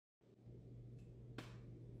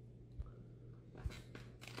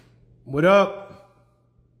What up?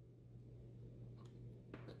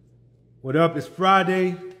 What up? It's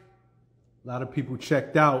Friday. A lot of people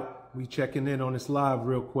checked out. We checking in on this live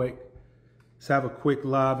real quick. Let's have a quick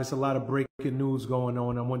live. It's a lot of breaking news going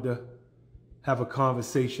on. I wanted to have a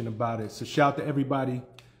conversation about it. So shout out to everybody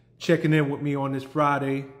checking in with me on this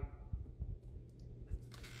Friday.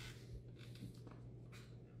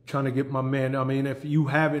 Trying to get my man, if you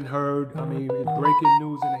haven't heard, it's breaking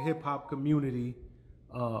news in the hip hop community.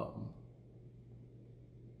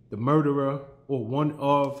 The murderer, or one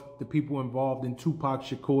of the people involved in Tupac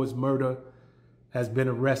Shakur's murder, has been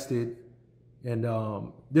arrested. And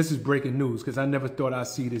this is breaking news because I never thought I'd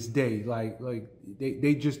see this day.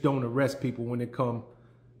 They just don't arrest people when it come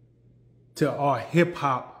to our hip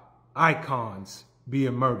hop icons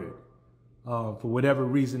being murdered. For whatever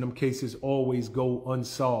reason, them cases always go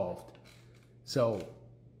unsolved. So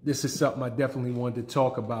this is something I definitely wanted to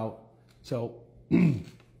talk about. So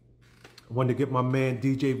I wanted to get my man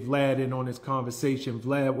DJ Vlad in on this conversation.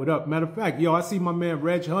 Vlad, what up? Matter of fact, yo, I see my man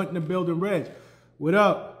Reg Hunt in the building. Reg, what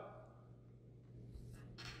up?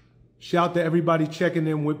 Shout out to everybody checking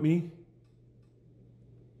in with me.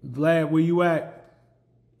 Vlad, where you at?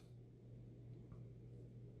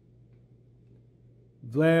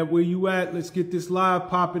 Vlad, where you at? Let's get this live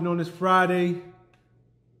popping on this Friday.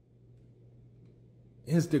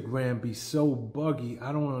 Instagram be so buggy.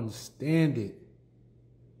 I don't understand it.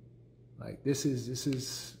 Like, this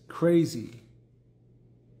is crazy.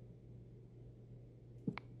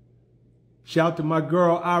 Shout to my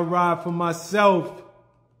girl, I Ride For Myself.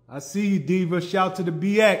 I see you, Diva. Shout to the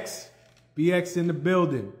BX. BX in the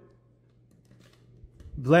building.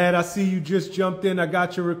 Vlad, I see you just jumped in. I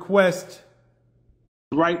got your request.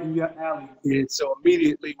 Right in your alley. And so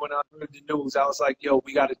immediately when I heard the news, I was like, yo,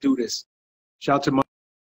 we got to do this. Shout out to my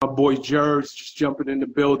boy Jerz just jumping in the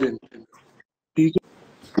building. DJ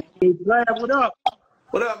Vlad, what up?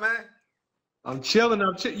 What up, man? I'm chilling.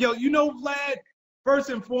 Yo, you know, Vlad,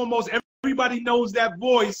 first and foremost, everybody knows that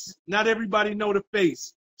voice. Not everybody know the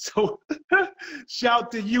face. So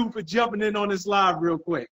shout to you for jumping in on this live real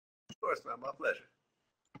quick. Of course, man. My pleasure.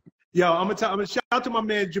 Yo, I'm gonna shout out to my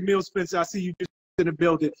man Jamil Spencer. I see you just in the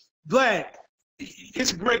building. Vlad,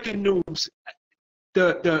 it's breaking news.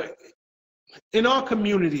 In our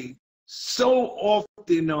community, so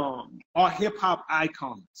often our hip hop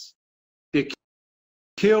icons, they're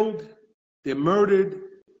killed, they're murdered,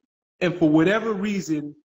 and for whatever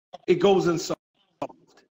reason, it goes unsolved.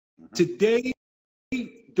 Today,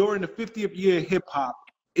 during the 50th year of hip hop,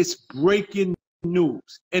 it's breaking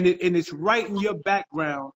news, and it's right in your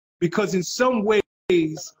background because in some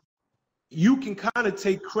ways you can kind of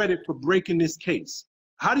take credit for breaking this case.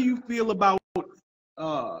 How do you feel about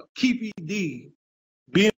Keefe D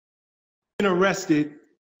being arrested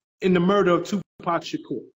in the murder of Tupac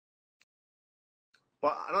Shakur?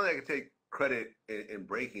 Well, I don't think I can take credit in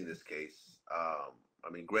breaking this case.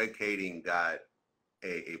 Greg Kading got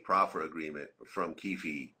a proffer agreement from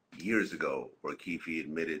Keefe years ago where Keefe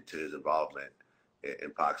admitted to his involvement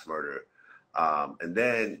in Pac's murder. And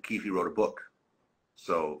then Keefe wrote a book.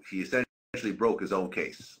 So he essentially broke his own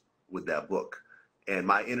case with that book. And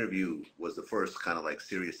my interview was the first kind of like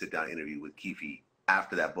serious sit-down interview with Keefe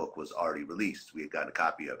after that book was already released. We had gotten a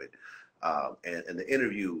copy of it. And the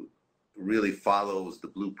interview really follows the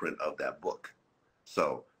blueprint of that book.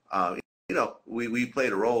 So, we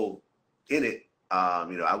played a role in it.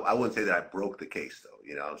 I wouldn't say that I broke the case, though.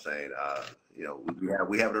 You know what I'm saying?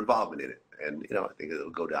 We have an involvement in it. And, I think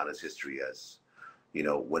it'll go down as history as,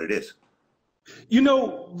 what it is. You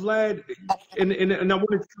know, Vlad, and I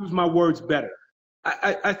want to choose my words better.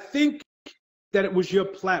 I think that it was your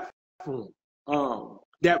platform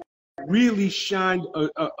that really shined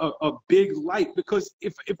a big light because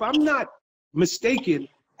if I'm not mistaken,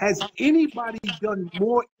 has anybody done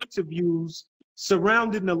more interviews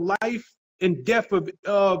surrounding the life and death of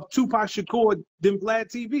Tupac Shakur than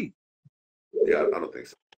Vlad TV? Yeah, I don't think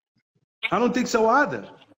so. I don't think so either.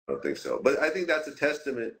 I don't think so. But I think that's a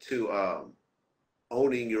testament to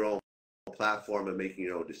owning your own platform and making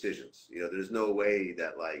your own decisions. There's no way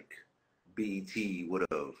that like BET would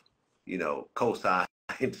have, co-signed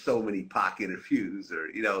so many Pac interviews or,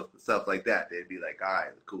 stuff like that. They'd be like, all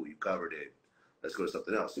right, cool, you covered it. Let's go to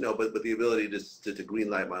something else. But the ability to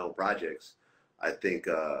greenlight my own projects, I think,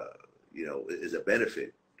 is a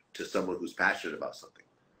benefit to someone who's passionate about something.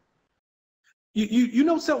 You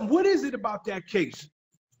know something? What is it about that case?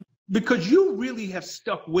 Because you really have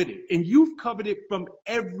stuck with it and you've covered it from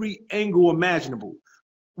every angle imaginable.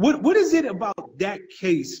 What is it about that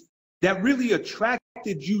case that really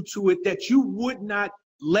attracted you to it that you would not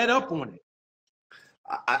let up on it?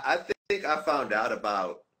 I think I found out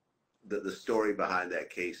about the story behind that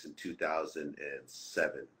case in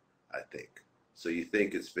 2007, I think. So you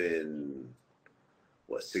think it's been,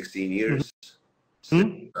 what, 16 years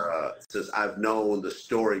since I've known the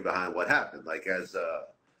story behind what happened. Like, as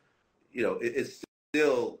you know, it's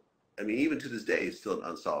still, I mean, even to this day, it's still an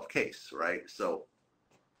unsolved case, right? So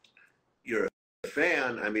you're a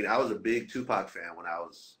fan. I mean, I was a big Tupac fan when I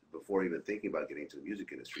was, before even thinking about getting into the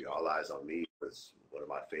music industry. All Eyes on Me was one of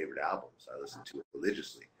my favorite albums. I listened to it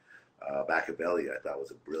religiously. Machiavelli, I thought,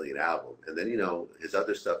 was a brilliant album. And then, you know, his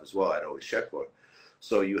other stuff as well, I'd always check for.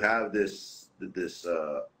 So you have this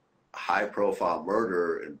high-profile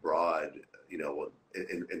murder in broad, you know,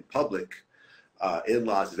 in public, in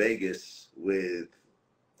Las Vegas, with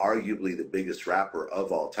arguably the biggest rapper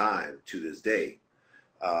of all time to this day,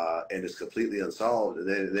 and it's completely unsolved.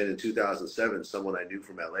 And then in 2007, someone I knew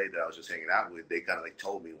from LA that I was just hanging out with, they kind of like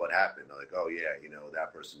told me what happened. They're like, oh yeah, you know,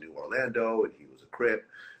 that person knew Orlando and he was a Crip,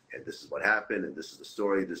 and this is what happened, and this is the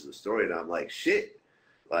story, this is the story. And I'm like, shit,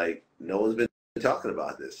 like, no one's been talking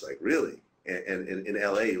about this, like, really. And in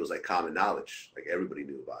LA, it was like common knowledge. Like, everybody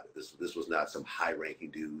knew about it. This was not some high-ranking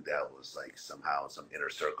dude that was like somehow in some inner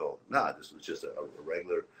circle. Nah, this was just a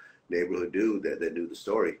regular neighborhood dude that knew the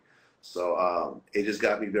story. So it just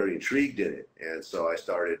got me very intrigued in it. And so I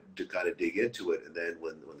started to kind of dig into it. And then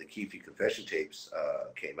when the Keefe confession tapes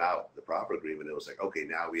came out, the proper agreement, it was like, okay,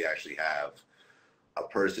 now we actually have a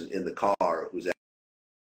person in the car who's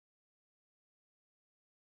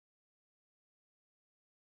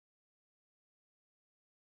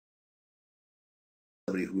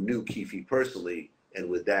somebody who knew Keefe personally. And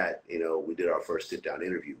with that, you know, we did our first sit-down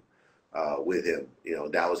interview with him. You know,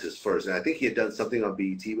 that was his first. And I think he had done something on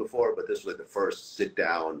BET before, but this was like the first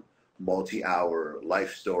sit-down, multi-hour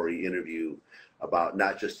life story interview about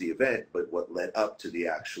not just the event, but what led up to the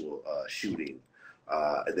actual shooting,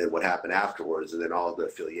 and then what happened afterwards, and then all the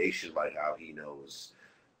affiliation, like how he knows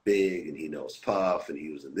Big and he knows Puff, and he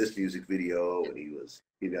was in this music video, and he was,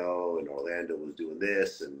 you know, and Orlando was doing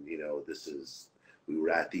this, and, you know, we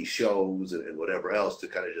were at these shows and whatever else, to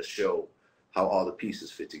kind of just show how all the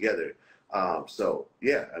pieces fit together. So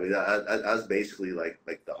yeah, I mean, I was basically like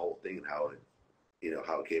the whole thing and how it, you know,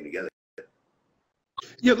 how it came together.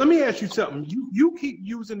 Yeah, let me ask you something. You keep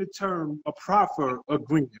using the term a proffer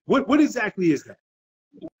agreement. What exactly is that?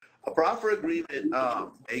 A proffer agreement,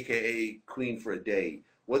 aka Queen for a Day.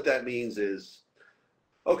 What that means is,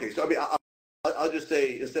 okay, so I mean, I'll just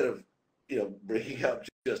say, instead of, you know, bringing up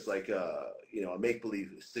just like you know, a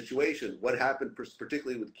make-believe situation, what happened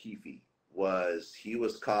particularly with Keefe was he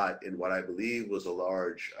was caught in what I believe was a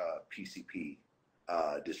large PCP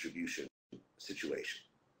distribution situation,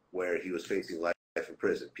 where he was facing life in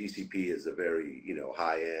prison. PCP is a very, you know,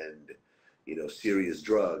 high-end, you know, serious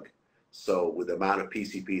drug. So with the amount of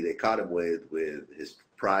PCP they caught him with his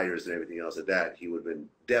priors and everything else like that, he would have been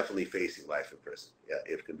definitely facing life in prison,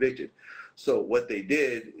 if convicted. So what they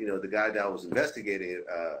did, you know, the guy that was investigating it,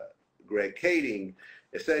 Greg Kading,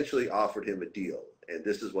 essentially offered him a deal. And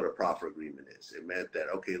this is what a proffer agreement is. It meant that,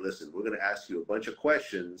 okay, listen, we're going to ask you a bunch of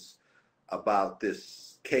questions about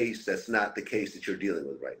this case that's not the case that you're dealing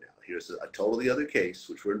with right now. Here's a totally other case,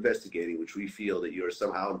 which we're investigating, which we feel that you're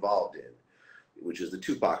somehow involved in, which is the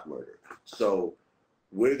Tupac murder. So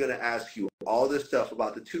we're going to ask you all this stuff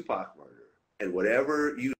about the Tupac murder, and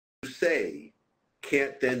whatever you say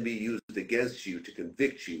can't then be used against you to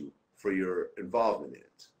convict you for your involvement in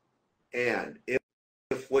it. And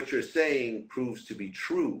if what you're saying proves to be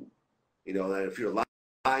true, you know, that if you're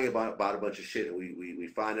lying about a bunch of shit and we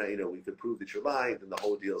find out, you know, we could prove that you're lying, then the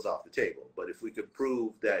whole deal's off the table. But if we could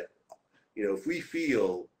prove that, you know, if we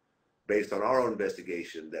feel, based on our own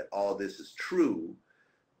investigation, that all this is true,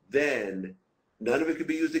 then none of it could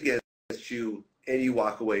be used against you, and you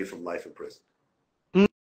walk away from life in prison.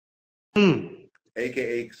 Mm.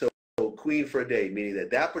 AKA, so Queen for a Day, meaning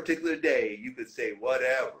that particular day you could say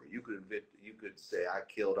whatever. You could say, I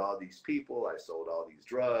killed all these people, I sold all these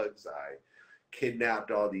drugs, I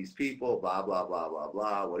kidnapped all these people, blah, blah, blah, blah,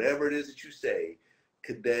 blah. Whatever it is that you say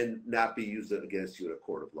could then not be used against you in a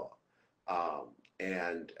court of law.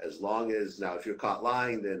 And as long as, now if you're caught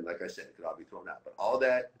lying, then like I said, it could all be thrown out. But all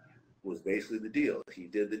that was basically the deal. He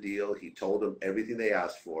did the deal. He told them everything they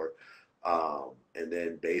asked for. And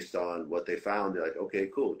then based on what they found, they're like, okay,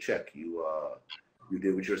 cool, check. You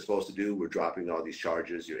did what you're supposed to do. We're dropping all these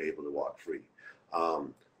charges. You're able to walk free.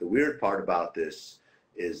 The weird part about this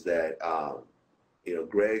is that, you know,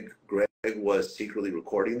 Greg was secretly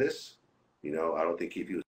recording this. You know, I don't think he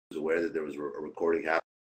was aware that there was a recording happening.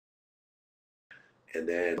 And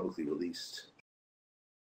then publicly released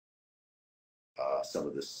some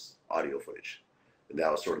of this audio footage. And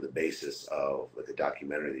that was sort of the basis of like a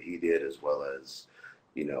documentary that he did, as well as,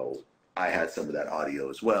 you know, I had some of that audio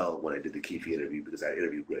as well when I did the Keefe interview, because I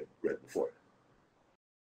interviewed Greg before.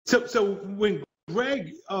 So when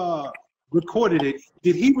Greg recorded it,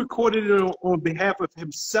 did he record it on behalf of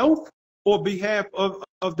himself or behalf of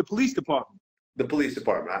the police department? The police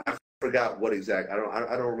department. I forgot what exact. I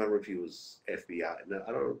don't remember if he was FBI.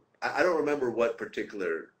 No, I don't remember what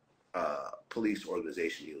particular police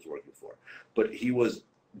organization he was working for, but he was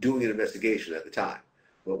doing an investigation at the time.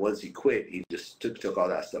 But once he quit, he just took all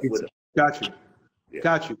that stuff with him. Got you. Yeah.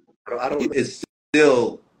 Got you. I don't. It's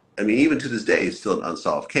still. I mean, even to this day, it's still an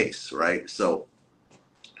unsolved case, right? So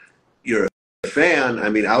you're a fan. I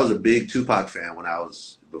mean, I was a big Tupac fan when I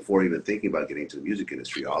was, before even thinking about getting into the music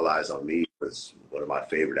industry. All Eyes on Me was one of my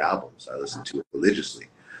favorite albums. I listened to it religiously.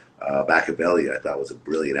 Machiavelli, I thought, was a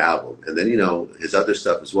brilliant album. And then, you know, his other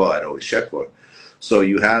stuff as well, I'd always check for. So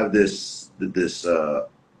you have this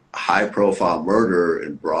high-profile murder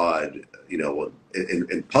in broad, you know,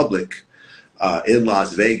 in public, in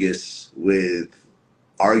Las Vegas, with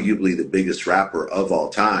arguably the biggest rapper of all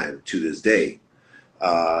time to this day.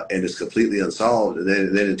 And it's completely unsolved. And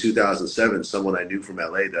then in 2007, someone I knew from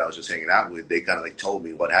LA that I was just hanging out with, they kind of like told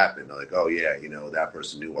me what happened. They're like, oh yeah, you know, that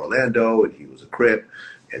person knew Orlando and he was a Crip,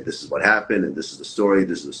 and this is what happened, and this is the story,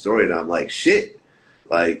 this is the story. And I'm like, shit,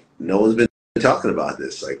 like no one's been talking about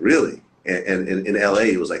this, like really. And in LA,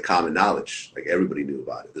 it was like common knowledge, like everybody knew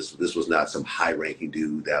about it. This was not some high-ranking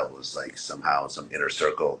dude that was like somehow in some inner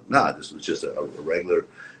circle. Nah, this was just a regular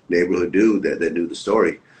neighborhood dude that knew the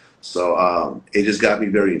story. So it just got me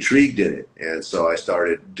very intrigued in it. And so I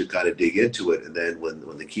started to kind of dig into it. And then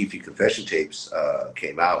when the Keefe confession tapes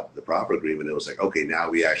came out, the proper agreement, it was like, okay,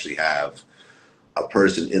 now we actually have a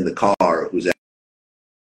person in the car who's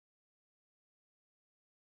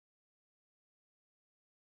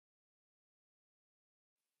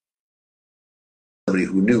somebody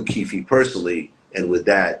who knew Keefe personally. And with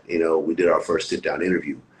that, you know, we did our first sit-down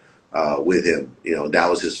interview with him. You know, that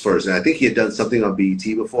was his first. And I think he had done something on BET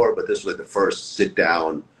before, but this was like the first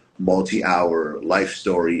sit-down, multi-hour life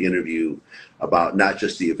story interview about not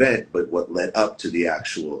just the event, but what led up to the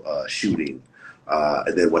actual shooting,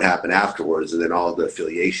 and then what happened afterwards, and then all the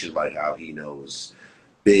affiliation by how he knows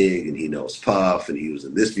Big and he knows Puff, and he was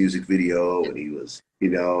in this music video, and he was, you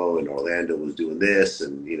know, and Orlando was doing this,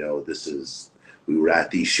 and, you know, we were at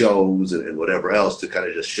these shows and whatever else, to kind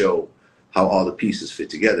of just show how all the pieces fit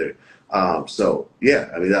together. So yeah,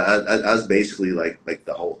 I mean, that was basically like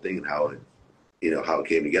the whole thing and how it, you know, how it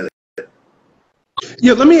came together.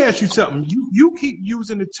 Yeah, let me ask you something. You keep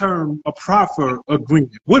using the term a proffer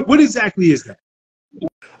agreement. What exactly is that?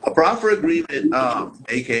 A proffer agreement,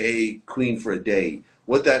 aka Queen for a Day.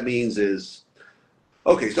 What that means is,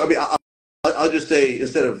 okay, so I mean, I'll just say,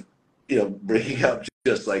 instead of, you know, bringing up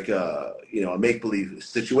just like you know, a make-believe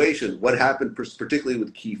situation, what happened particularly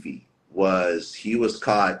with Keefe was he was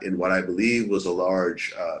caught in what I believe was a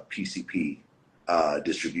large PCP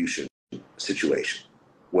distribution situation,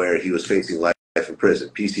 where he was facing life in prison.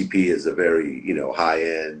 PCP is a very, you know,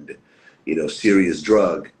 high-end, you know, serious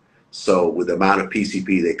drug. So with the amount of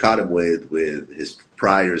PCP they caught him with his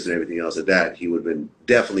priors and everything else like that, he would have been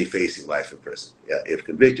definitely facing life in prison, if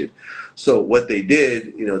convicted. So what they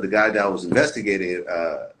did, you know, the guy that was investigating,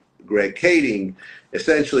 Greg Kading,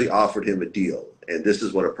 essentially offered him a deal. And this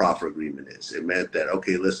is what a proffer agreement is. It meant that,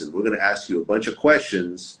 okay, listen, we're going to ask you a bunch of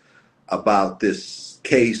questions about this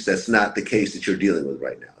case that's not the case that you're dealing with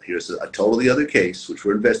right now. Here's a totally other case, which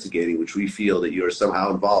we're investigating, which we feel that you're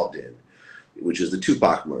somehow involved in, which is the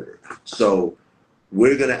Tupac murder. So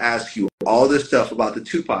we're going to ask you all this stuff about the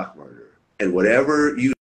Tupac murder, and whatever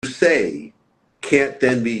you say can't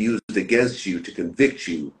then be used against you to convict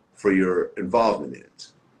you for your involvement in it.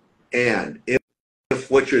 And if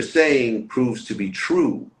what you're saying proves to be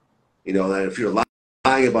true, you know, that if you're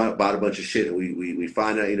lying about a bunch of shit and we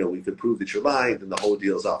find out, you know, we could prove that you're lying, then the whole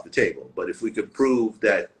deal's off the table. But if we could prove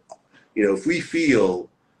that, you know, if we feel,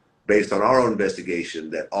 based on our own investigation,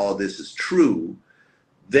 that all this is true,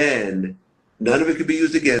 then none of it could be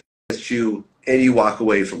used against you, and you walk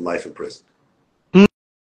away from life in prison.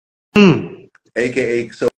 Mm. AKA,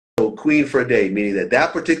 so Queen for a Day, meaning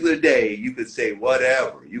that particular day you could say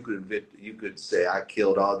whatever. You could say, I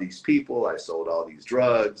killed all these people, I sold all these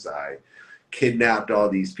drugs, I kidnapped all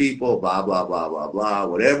these people, blah, blah, blah, blah, blah.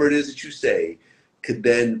 Whatever it is that you say could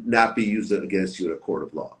then not be used against you in a court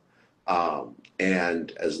of law.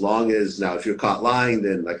 And as long as, now if you're caught lying,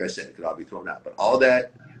 then like I said, it could all be thrown out. But all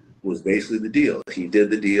that was basically the deal. He did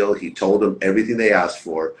the deal. He told them everything they asked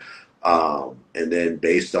for. And then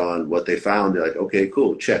based on what they found, they're like, okay,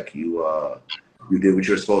 cool, check. You You did what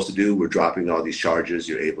you're supposed to do. We're dropping all these charges.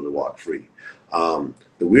 You're able to walk free. The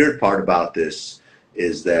weird part about this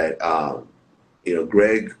is that,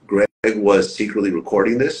 Greg was secretly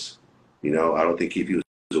recording this. I don't think he was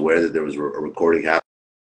aware that there was a recording happening,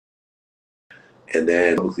 and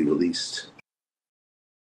then publicly released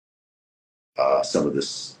some of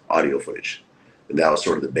this audio footage. And that was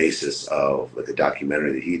sort of the basis of like a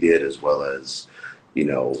documentary that he did, as well as,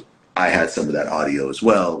 I had some of that audio as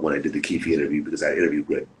well when I did the Keefe interview, because I interviewed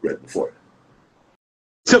Greg before.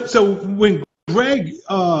 So when Greg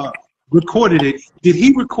recorded it, did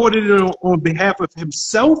he record it on behalf of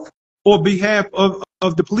himself or behalf of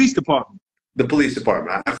the police department? The police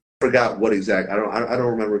department. I forgot what exact. I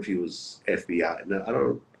don't remember if he was FBI.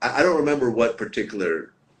 No, I don't remember what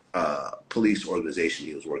particular police organization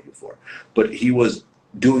he was working for, but he was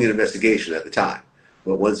doing an investigation at the time.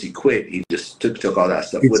 But once he quit, he just took all that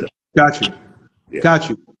stuff with him. Got you. Yeah. Got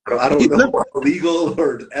you. I don't know how legal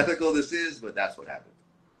or ethical this is, but that's what happened.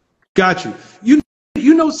 Got you.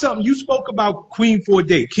 You know something? You spoke about King for a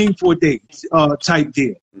Day type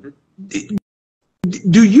deal. Mm-hmm.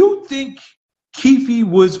 Do you think Keefe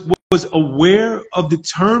was aware of the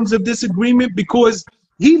terms of this agreement? Because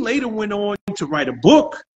he later went on to write a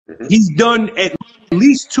book. Mm-hmm. He's done at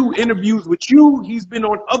least 2 interviews with you. He's been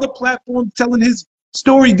on other platforms telling his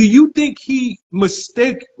story. Do you think he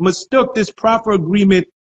mistook this proffer agreement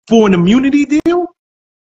for an immunity deal?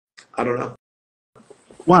 I don't know.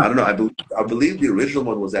 Why? I don't know. I believe the original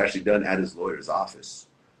one was actually done at his lawyer's office.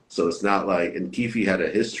 So it's not like, and Keefe had a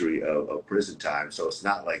history of prison time, so it's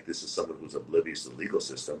not like this is someone who's oblivious to the legal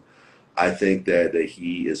system. I think that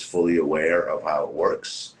he is fully aware of how it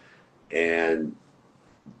works. And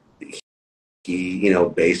he,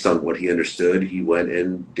 based on what he understood, he went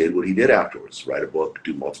and did what he did afterwards, write a book,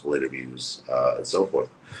 do multiple interviews, and so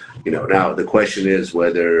forth. Now the question is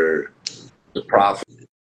whether the proffer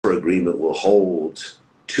agreement will hold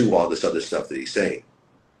to all this other stuff that he's saying.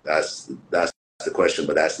 That's the question,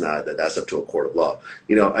 but that's up to a court of law.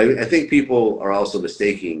 I think people are also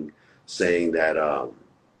mistaking, saying that,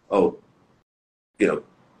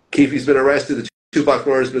 Keefe's been arrested, the Tupac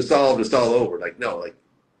murder has been solved, it's all over. Like, no, like,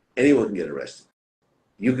 anyone can get arrested.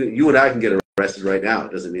 You and I can get arrested right now.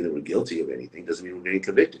 It doesn't mean that we're guilty of anything. It doesn't mean we're getting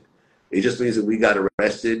convicted. It just means that we got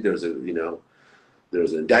arrested. There was an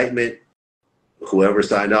indictment. Whoever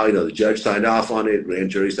signed off, the judge signed off on it, grand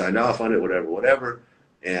jury signed off on it, whatever.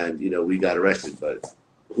 And, we got arrested, but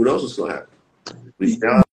who knows what's going to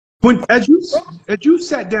happen? When, as you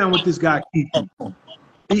sat down with this guy, Keefe,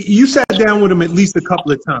 you sat down with him at least a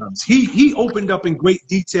couple of times. He opened up in great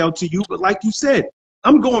detail to you, but like you said,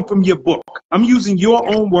 I'm going from your book. I'm using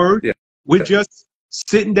your own word. Yeah. We're just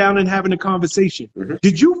sitting down and having a conversation. Mm-hmm.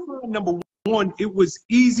 Did you find, number one, it was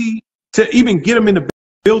easy to even get him in the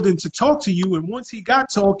building to talk to you? And once he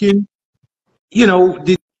got talking,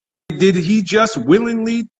 did he just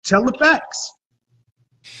willingly tell the facts?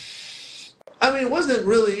 I mean, it wasn't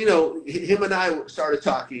really, him and I started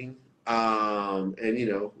talking, and,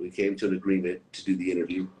 we came to an agreement to do the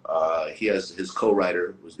interview. He has his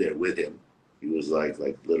co-writer was there with him. He was like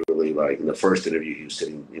literally like in the first interview, he was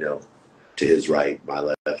sitting, to his right, my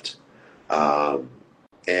left.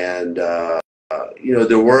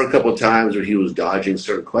 There were a couple of times where he was dodging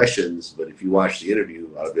certain questions, but if you watch the interview,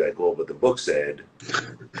 I'll be like, well, but the book said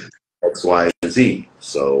X, Y, and Z.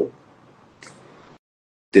 So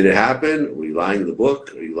did it happen? Were you lying in the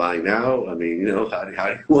book? Are you lying now? I mean, how do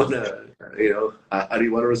you want to, how do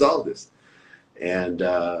you want to resolve this? And,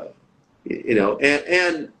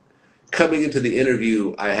 and coming into the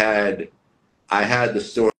interview, I had the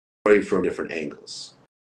story from different angles,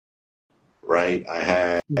 right? I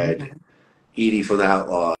had Edie from the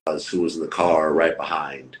Outlaws, who was in the car right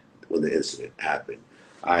behind when the incident happened.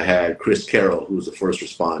 I had Chris Carroll, who was the first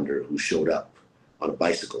responder, who showed up on a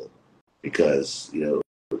bicycle because,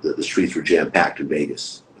 the streets were jam-packed in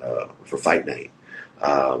Vegas for fight night.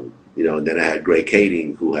 And then I had Greg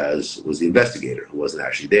Kading, who was the investigator, who wasn't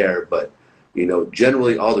actually there, but,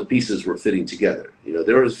 generally all the pieces were fitting together.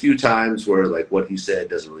 There was a few times where like what he said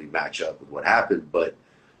doesn't really match up with what happened, but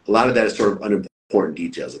a lot of that is sort of unimportant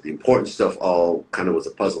details. Like the important stuff all kind of was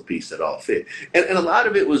a puzzle piece that all fit. And a lot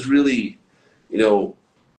of it was really,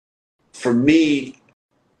 for me,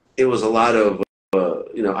 it was a lot of,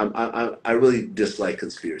 I really dislike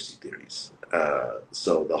conspiracy theories.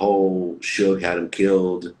 So the whole Suge had him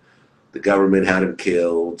killed, the government had him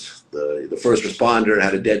killed, the first responder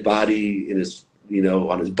had a dead body in his,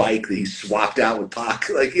 on his bike that he swapped out with Pac.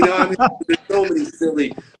 Like, there's so many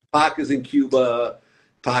silly, Pac is in Cuba,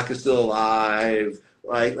 Pac is still alive,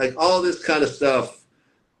 like all this kind of stuff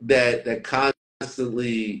that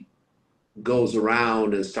constantly goes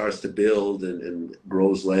around and starts to build and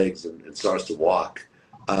grows legs and starts to walk,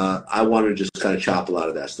 I want to just kind of chop a lot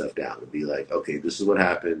of that stuff down and be like, okay, this is what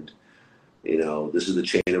happened. You know, this is the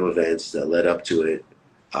chain of events that led up to it.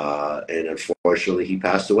 And unfortunately, he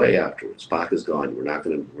passed away afterwards. Pac is gone. We're not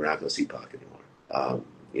gonna see Pac anymore.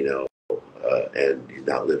 You know, and he's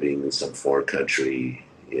not living in some foreign country,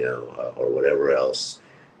 you know, or whatever else.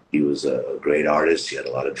 He was a great artist. He had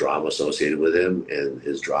a lot of drama associated with him, and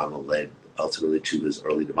his drama led ultimately to his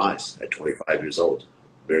early demise at 25 years old.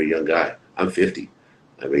 Very young guy. I'm 50.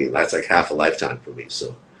 I mean, that's like half a lifetime for me.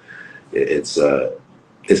 So it's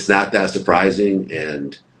not that surprising.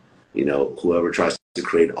 And, you know, whoever tries to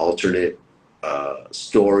create an alternate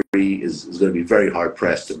story is going to be very hard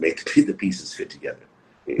pressed to make the pieces fit together.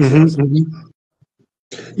 You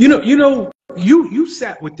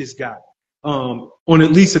sat with this guy on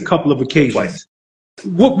at least a couple of occasions. Twice.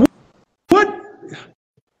 What?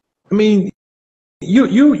 I mean,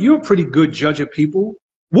 you're a pretty good judge of people.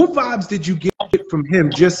 What vibes did you get from him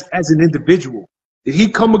just as an individual? Did he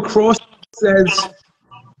come across as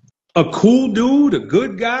a cool dude, a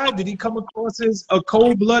good guy? Did he come across as a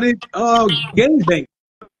cold-blooded gangbanger?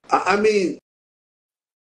 I mean,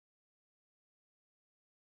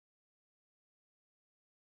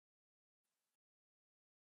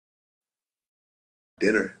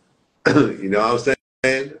 dinner. You know what I'm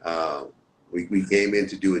saying? We came in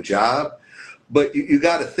to do a job, but you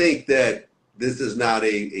got to think that this is not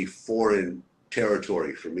a foreign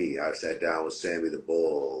territory for me. I've sat down with Sammy the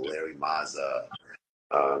Bull, Larry Mazza.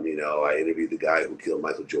 You know, I interviewed the guy who killed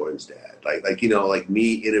Michael Jordan's dad. Like you know, like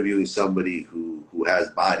me interviewing somebody who has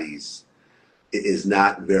bodies is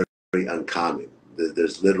not very, very uncommon.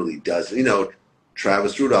 There's literally dozens. You know,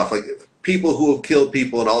 Travis Rudolph, like people who have killed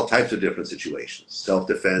people in all types of different situations,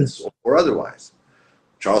 self-defense or otherwise.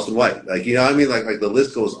 Charleston White, like, you know what I mean? Like the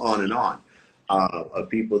list goes on and on of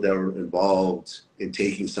people that were involved in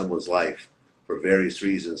taking someone's life for various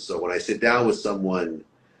reasons. So when I sit down with someone,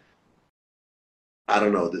 I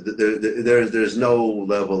don't know, there's no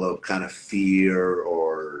level of kind of fear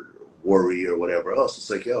or worry or whatever else. It's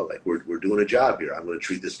like, yo, like we're doing a job here. I'm going to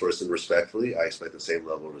treat this person respectfully. I expect the same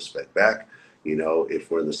level of respect back. You know,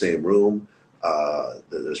 if we're in the same room,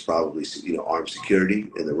 there's probably, you know, armed security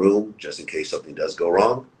in the room just in case something does go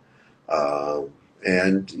wrong.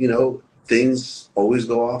 And, you know, things always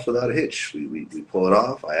go off without a hitch. We pull it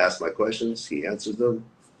off. I ask my questions. He answers them,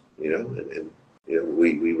 you know, and you know,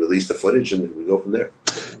 we release the footage and we go from there.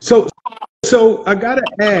 So I gotta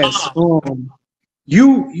ask,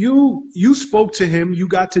 you spoke to him, you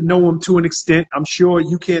got to know him to an extent. I'm sure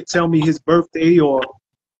you can't tell me his birthday or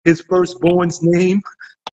his firstborn's name,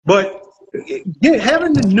 but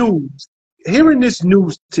hearing this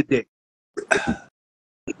news today,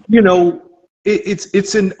 you know,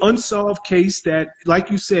 it's an unsolved case that, like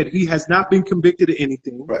you said, he has not been convicted of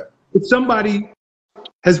anything. Right. But somebody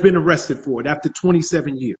has been arrested for it after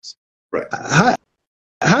 27 years. Right.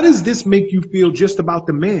 How does this make you feel just about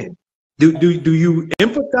the man? Do you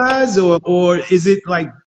empathize, or is it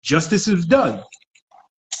like justice is done?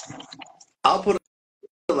 I'll put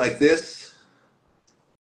it like this.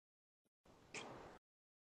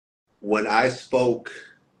 When I spoke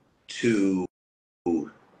to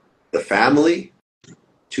the family,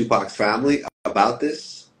 Tupac's family, about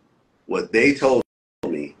this, what they told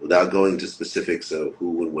me, without going into specifics of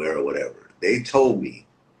who and where or whatever, they told me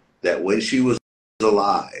that when she was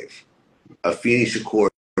alive, Afeni Shakur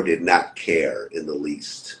did not care in the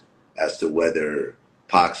least as to whether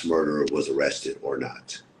Pac's murderer was arrested or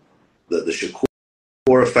not. The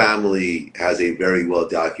Shakur family has a very well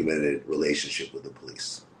documented relationship with the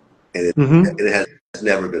police, and it has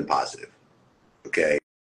never been positive. Okay.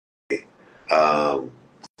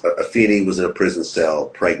 Afeni was in a prison cell,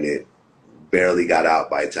 pregnant, barely got out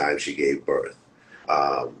by the time she gave birth.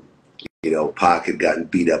 You know, Pac had gotten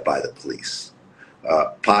beat up by the police.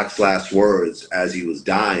 Pac's last words as he was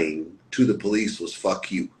dying to the police was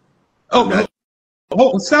 "fuck you."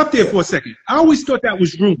 Stop there for a second. I always thought that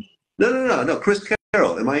was rumor. No. Chris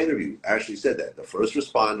Carroll, in my interview, actually said that. The first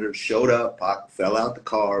responders showed up, Pac fell out the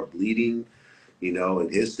car, bleeding, you know,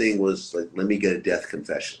 and his thing was like, let me get a death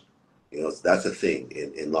confession. You know, that's a thing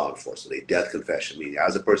in law enforcement, a death confession. Meaning,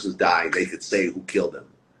 as a person's dying, they could say who killed them,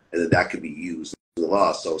 and then that could be used in the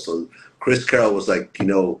law. So Chris Carroll was like, you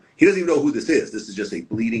know, he doesn't even know who this is. This is just a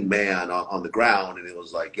bleeding man on the ground, and it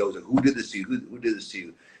was like, yo, who did this to you? Who did this to you?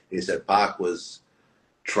 And he said Pac was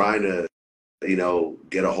trying to, you know,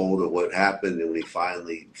 get a hold of what happened, and when he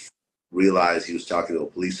finally realized he was talking to a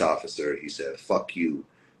police officer, he said, "Fuck you,"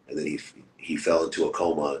 and then he fell into a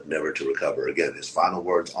coma, never to recover again. His final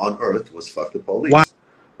words on earth was "fuck the police." Wow.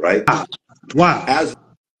 right? Wow. As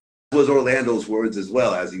was Orlando's words as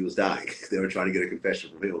well as he was dying. They were trying to get a confession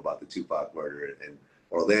from him about the Tupac murder, and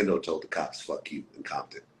Orlando told the cops, "Fuck you," in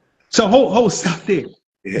Compton. So hold, stop there.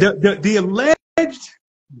 Yeah. The alleged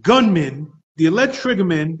gunman, the alleged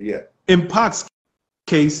triggerman Yeah. in Pac's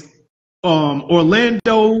case,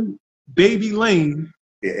 Orlando Baby Lane.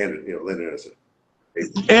 Yeah, and Leonard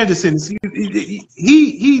Anderson.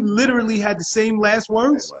 He literally had the same last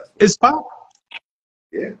words as Pac.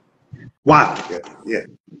 Yeah. Wow. Yeah.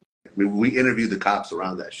 We interviewed the cops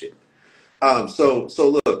around that shit. So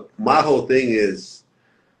look, my whole thing is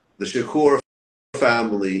the Shakur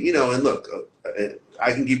family, and look,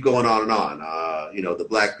 I can keep going on and on. The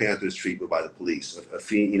Black Panthers treatment by the police.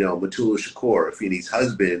 Matula Shakur, Afeni's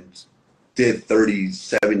husband, did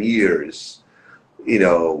 37 years,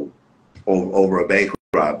 over a bank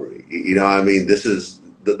robbery. I mean, this is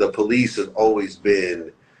the police have always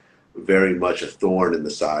been very much a thorn in the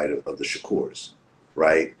side of the Shakurs,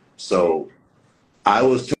 right? So I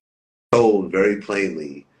was told very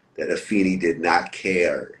plainly that Afeni did not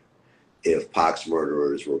care if Pac's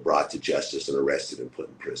murderers were brought to justice and arrested and put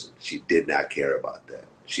in prison. She did not care about that.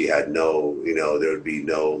 She had no, there would be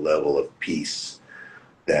no level of peace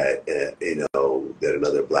that, that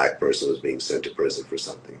another black person was being sent to prison for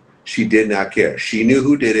something. She did not care. She knew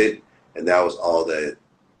who did it, and that was all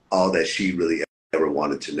that she really ever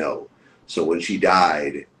wanted to know. So when she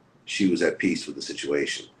died, she was at peace with the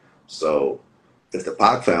situation. So if the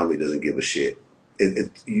Pac family doesn't give a shit,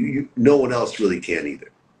 no one else really can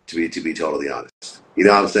either. To be totally honest, you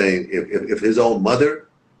know what I'm saying? If his own mother,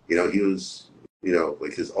 he was,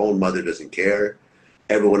 like his own mother doesn't care,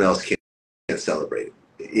 everyone else can't celebrate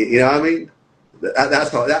it. You know what I mean?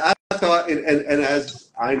 That's how. And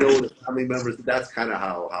as I know the family members, that's kind of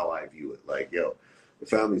how I view it. Like, the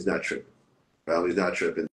family's not tripping. Family's not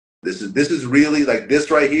tripping. This is really, like,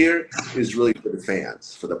 this right here is really for the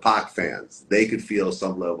fans, for the Pac fans. They could feel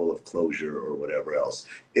some level of closure or whatever else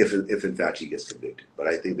if in fact he gets convicted. But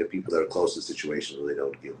I think that people that are close to the situation really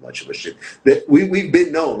don't give much of a shit. We've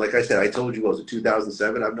been known, like I said, I told you, what was it,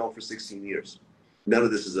 2007? I've known for 16 years. None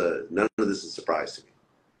of this is a surprise to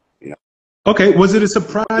me. Okay, was it a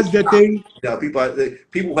surprise that they?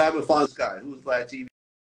 People who haven't found this guy, who's Vlad TV,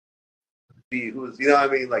 who's, what I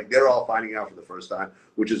mean? Like, they're all finding out for the first time,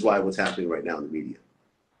 which is why what's happening right now in the media.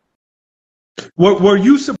 Were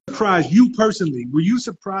you surprised, you personally, were you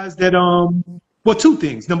surprised that, well, two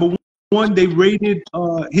things. Number one, they raided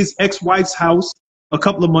his ex-wife's house a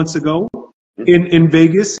couple of months ago in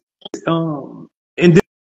Vegas. And then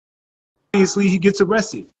obviously he gets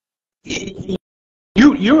arrested.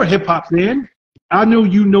 You're a hip hop fan. I know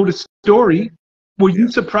you know the story. Were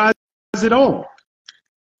you surprised at all?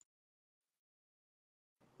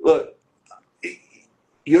 Look,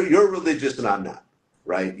 you're religious and I'm not,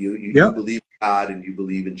 right? You believe in God and you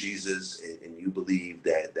believe in Jesus and you believe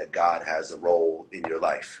that God has a role in your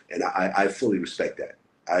life. And I fully respect that.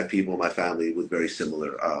 I have people in my family with very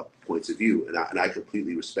similar points of view, and I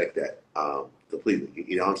completely respect that completely.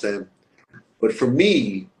 You know what I'm saying? But for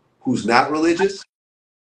me, who's not religious,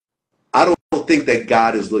 I don't think that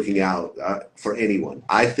God is looking out for anyone.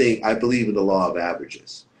 I believe in the law of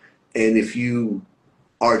averages. And if you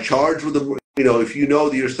are charged with if you know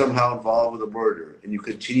that you're somehow involved with a murder and you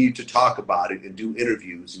continue to talk about it and do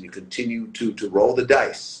interviews and you continue to roll the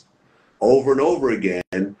dice over and over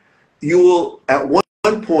again, you will, at one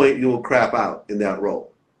point, you will crap out in that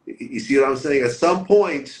role. You see what I'm saying? At some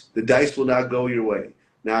point, the dice will not go your way.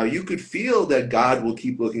 Now, you could feel that God will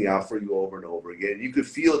keep looking out for you over and over again. You could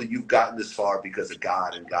feel that you've gotten this far because of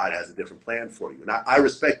God, and God has a different plan for you. And I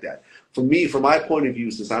respect that. For me, from my point of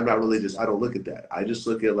view, since I'm not religious, I don't look at that. I just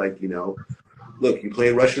look at, like, look, you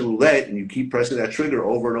play Russian roulette and you keep pressing that trigger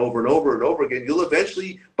over and over and over and over again. You'll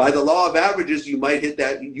eventually, by the law of averages, you will hit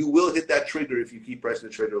that trigger if you keep pressing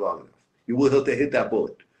the trigger long enough. You will hit that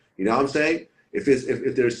bullet. You know what I'm saying? If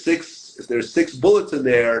there's six bullets in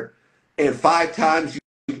there and 5 times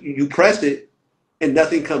you press it and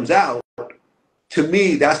nothing comes out, to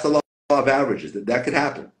me, that's the law of averages. That could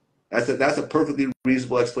happen. That's a perfectly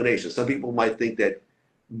reasonable explanation. Some people might think that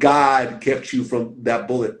God kept you from that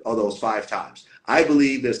bullet all those 5 times. I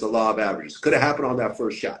believe there's the law of averages. Could have happened on that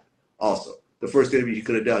first shot also. The first interview you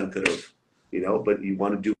could have done could have, but you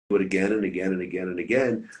want to do it again and again and again and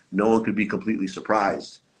again. No one could be completely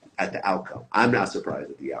surprised at the outcome. I'm not surprised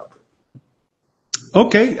at the outcome.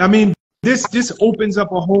 Okay, I mean, this opens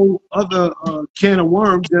up a whole other can of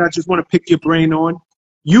worms that I just want to pick your brain on.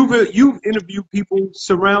 You've interviewed people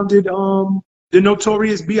surrounded the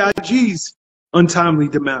notorious B.I.G.'s untimely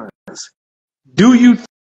demise. Do you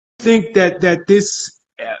think that this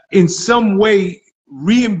in some way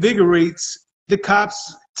reinvigorates the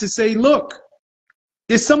cops to say, look,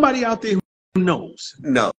 there's somebody out there who knows.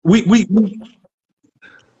 No. We go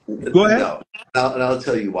ahead. No. And I'll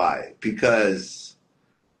tell you why. Because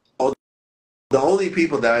the only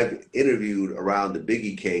people that I've interviewed around the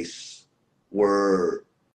Biggie case were,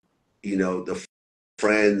 the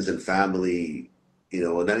friends and family,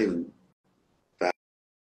 not even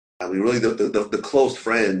family, really the close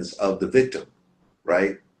friends of the victim,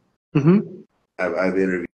 right? Mm-hmm. I've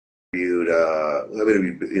interviewed,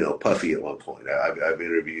 Puffy at one point. I've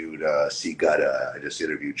interviewed C. Gutta. I just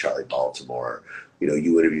interviewed Charlie Baltimore.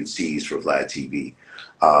 You interviewed C's for Vlad TV.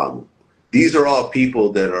 These are all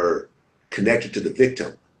people that are connected to the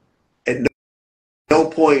victim. At no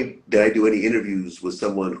point did I do any interviews with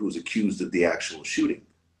someone who's accused of the actual shooting.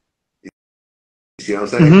 You see what I'm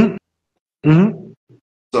saying? Mm-hmm. Mm-hmm.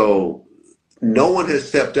 So no one has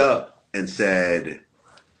stepped up and said,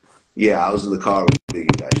 yeah, I was in the car when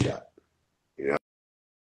Biggie got shot.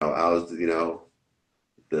 I was,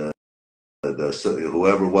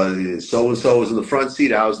 whoever was, so-and-so was in the front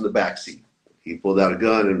seat, I was in the back seat. He pulled out a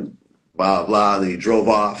gun and blah, blah, and then he drove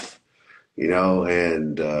off,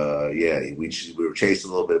 and we were chasing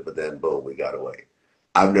a little bit, but then boom, we got away.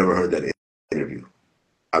 I've never heard that interview.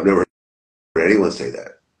 I've never heard anyone say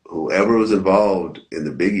that. Whoever was involved in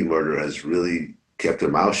the Biggie murder has really kept their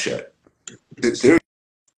mouth shut.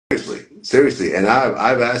 Seriously. And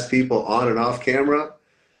I've asked people on and off camera,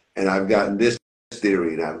 and I've gotten this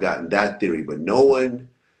theory and I've gotten that theory, but no one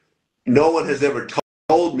has ever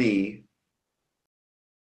told me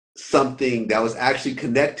something that was actually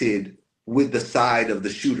connected with the side of the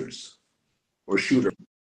shooters or shooter,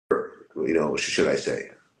 should I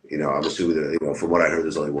say. I'm assuming that, from what I heard,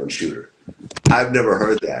 there's only one shooter. I've never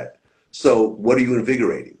heard that. So what are you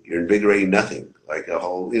invigorating? You're invigorating nothing. Like a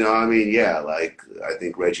whole, like I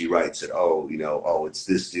think Reggie Wright said, it's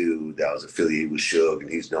this dude that was affiliated with Suge and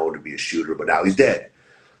he's known to be a shooter, but now he's dead.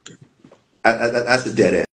 That's a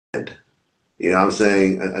dead end. You know what I'm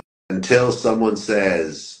saying? Until someone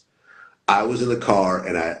says, I was in the car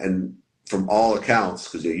and from all accounts,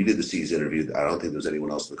 because you did the C's interview, I don't think there was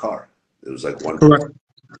anyone else in the car. There was like one. Correct.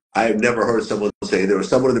 I have never heard someone say there was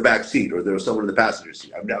someone in the back seat or there was someone in the passenger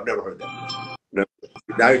seat. I've never heard that. No.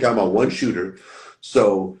 Now you're talking about one shooter.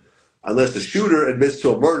 So unless the shooter admits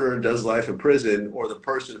to a murder and does life in prison, or the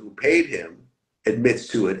person who paid him admits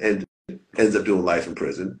to it and ends up doing life in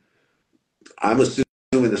prison, I'm assuming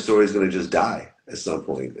the story is going to just die at some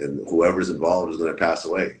point, and whoever's involved is going to pass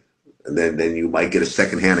away. And then you might get a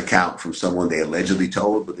secondhand account from someone they allegedly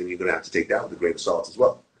told, but then you're going to have to take that with a grain of salt as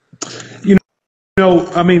well.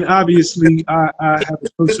 I mean, obviously, I have a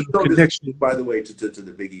personal connection. By the way, to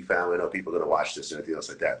the Biggie family, I know people are going to watch this and anything else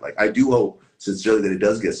like that. Like, I do hope sincerely that it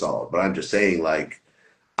does get solved, but I'm just saying, like,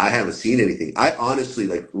 I haven't seen anything. I honestly,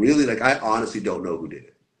 I honestly don't know who did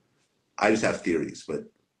it. I just have theories, but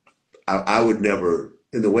I would never,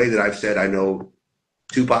 in the way that I've said I know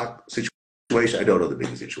Tupac situation, I don't know the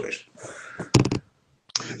Biggie situation.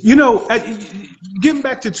 Getting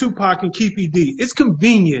back to Tupac and Keefe D, it's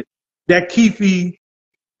convenient that Keefe,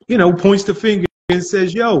 points the finger and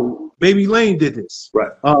says, yo, Baby Lane did this.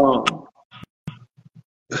 Right. I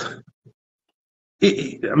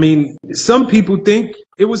mean, some people think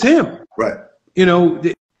it was him. Right.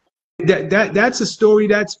 That's a story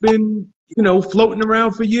that's been, floating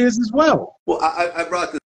around for years as well. Well, I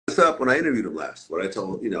brought this up when I interviewed him last. When I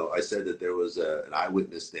told, I said that there was an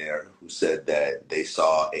eyewitness there who said that they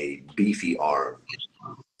saw a beefy arm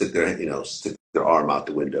stick their arm out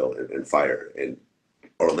the window and fire. And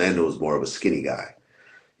Orlando was more of a skinny guy.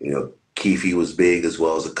 Keefe was big, as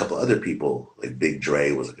well as a couple other people. Like Big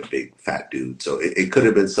Dre was like a big fat dude. So it could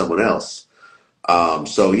have been someone else.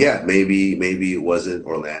 So yeah, maybe it wasn't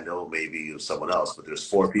Orlando, maybe it was someone else. But there's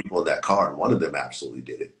 4 people in that car, and one of them absolutely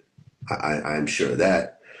did it. I'm sure of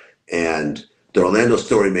that. And the Orlando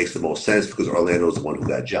story makes the most sense because Orlando is the one who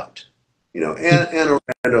got jumped. And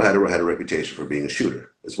Orlando had a reputation for being a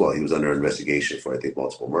shooter as well. He was under investigation for, I think,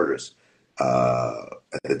 multiple murders at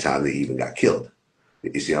the time that he even got killed.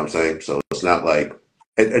 You see what I'm saying? So it's not like,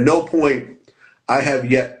 at no point I have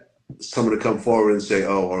yet someone to come forward and say,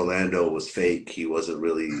 oh, Orlando was fake. He wasn't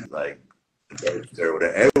really like, or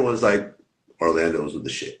whatever. Everyone's like, Orlando's with the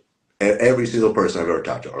shit. And every single person I've ever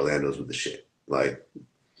talked to, Orlando's with the shit. Like,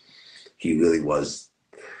 he really was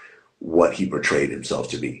what he portrayed himself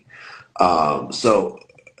to be. So,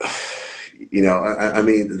 I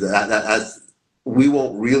mean, that's, we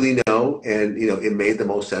won't really know. And, it made the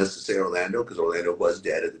most sense to say Orlando because Orlando was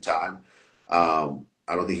dead at the time.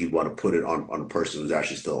 I don't think he'd want to put it on a person who's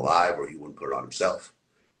actually still alive, or he wouldn't put it on himself.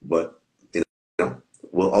 But,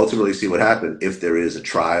 we'll ultimately see what happens if there is a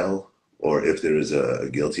trial or if there is a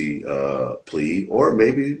guilty plea, or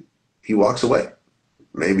maybe he walks away.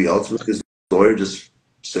 Maybe ultimately his lawyer just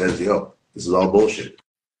says, yo, this is all bullshit.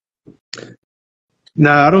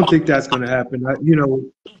 Nah, I don't think that's going to happen.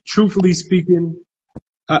 Truthfully speaking,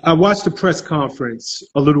 I watched the press conference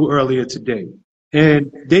a little earlier today,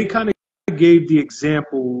 and they kind of gave the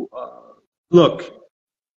example, look,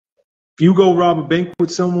 if you go rob a bank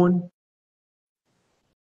with someone,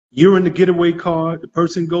 you're in the getaway car, the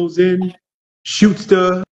person goes in, shoots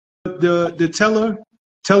the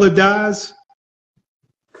teller dies,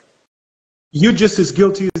 you're just as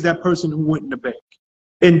guilty as that person who went in the bank.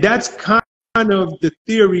 And that's kind of the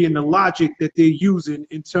theory and the logic that they're using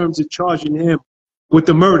in terms of charging him with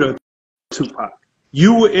the murder of Tupac.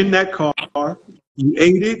 You were in that car, you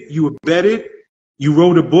ate it, you abetted, you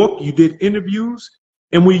wrote a book, you did interviews,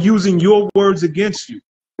 and we're using your words against you.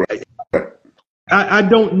 Right. I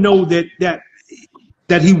don't know that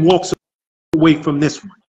he walks away from this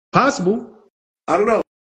one. Possible. I don't know.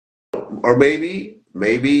 Or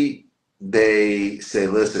maybe they say,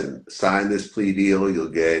 listen, sign this plea deal, you'll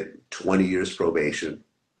get 20 years probation.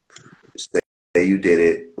 Say you did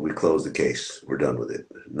it, we close the case. We're done with it.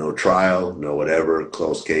 No trial, no whatever,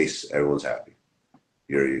 closed case, everyone's happy.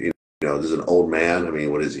 This is an old man. I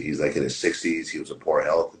mean, what is he? He's like in his 60s. He was in poor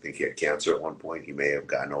health. I think he had cancer at one point. He may have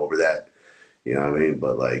gotten over that. You know what I mean?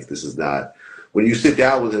 But like, this is not, when you sit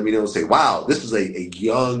down with him, you don't say, wow, this is a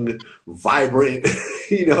young, vibrant,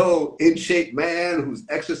 in shape man who's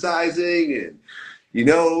exercising and,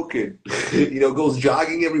 goes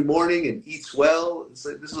jogging every morning and eats well. It's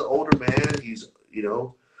like, this is an older man.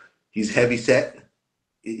 He's heavy set.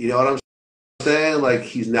 You know what I'm saying? Like,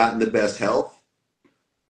 he's not in the best health.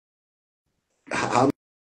 How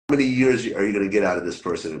many years are you going to get out of this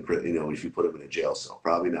person, if you put him in a jail cell?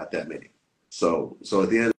 Probably not that many. So at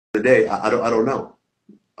the end of the day, I don't know.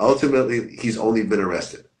 Ultimately, he's only been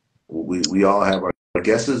arrested. We all have our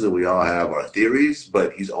guesses and we all have our theories,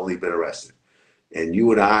 but he's only been arrested. And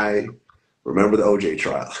you and I remember the OJ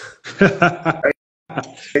trial. Right?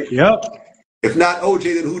 Yep. If not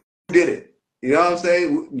OJ, then who did it? You know what I'm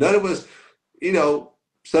saying? None of us,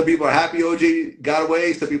 some people are happy OJ got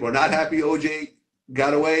away. Some people are not happy OJ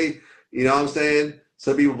got away. You know what I'm saying?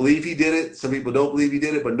 Some people believe he did it. Some people don't believe he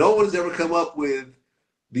did it. But no one has ever come up with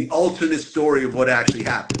the alternate story of what actually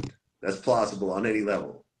happened. That's plausible on any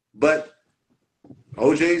level. But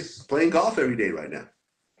OJ's playing golf every day right now.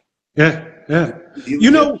 Yeah.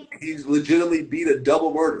 He's legitimately beat a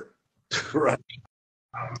double murder. Right.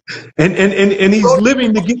 And he's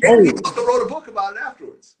living to get old. He also wrote a book about it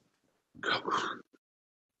afterwards.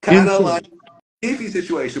 Kind of like Keefe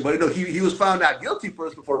situation, but he was found not guilty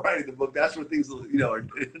first before writing the book. That's where things are a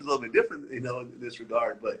little bit different, in this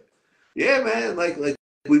regard. But yeah, man, like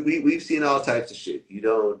we've seen all types of shit. You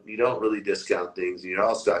don't really discount things. You're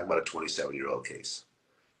also talking about a 27-year-old case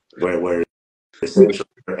where essentially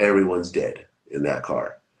everyone's dead in that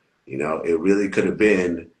car. It really could have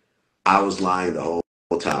been, I was lying the whole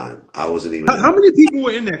time. I wasn't even. How many people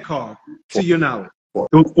were in that car, to your knowledge?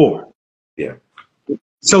 Four. Yeah.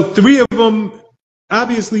 So 3 of them,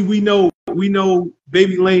 obviously, we know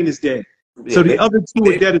Baby Lane is dead. Yeah, so the other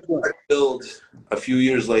 2 are dead as well. Killed a few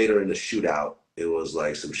years later in a shootout. It was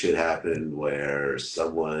like some shit happened where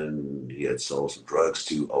someone he had sold some drugs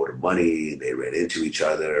to owed him money. They ran into each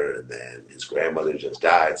other, and then his grandmother just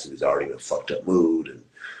died, so he's already in a fucked up mood, and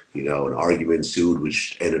an argument ensued,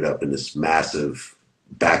 which ended up in this massive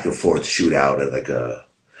back and forth shootout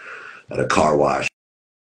at a car wash.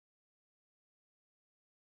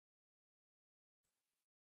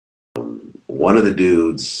 One of the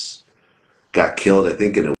dudes got killed, I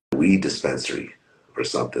think, in a weed dispensary or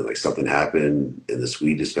something. Like, something happened in this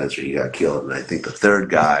weed dispensary. He got killed. And I think the third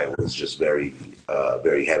guy was just very,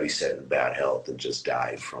 very heavy set and bad health and just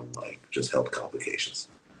died from just health complications.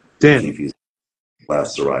 Damn. He's the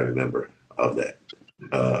last surviving member of that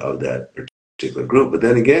particular group. But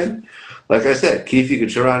then again, like I said, Keefe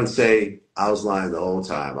could turn around and say, I was lying the whole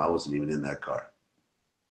time. I wasn't even in that car.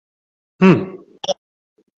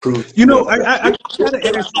 Prove, I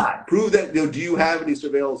gotta ask you. Prove that. Do you have any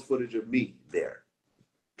surveillance footage of me there?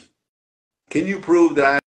 Can you prove that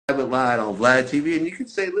I haven't lied on Vlad TV? And you can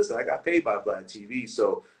say, listen, I got paid by Vlad TV,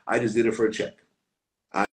 so I just did it for a check.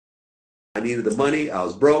 I needed the money. I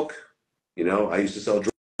was broke. I used to sell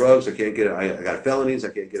drugs. I can't get it. I got felonies. I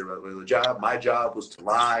can't get a regular job. My job was to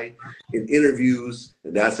lie in interviews,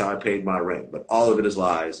 and that's how I paid my rent. But all of it is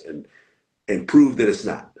lies, and prove that it's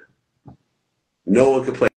not. No one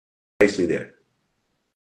can place me there.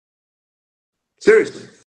 Seriously.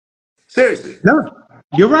 No.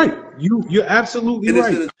 You're right. You're absolutely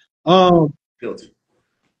right. Guilty.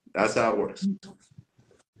 That's how it works.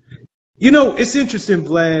 You know, it's interesting,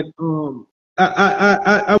 Vlad.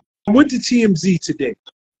 I went to TMZ today.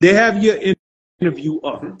 They have your interview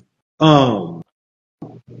up. Um,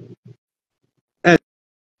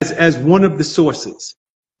 as one of the sources.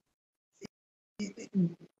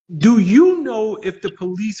 Do you know if the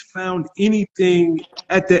police found anything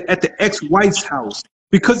at the ex-wife's house?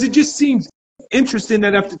 Because it just seems interesting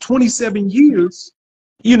that after 27 years,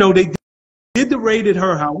 you know, they did the raid at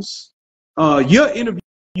her house. Your interview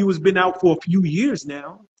has been out for a few years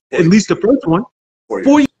now, at least the first one.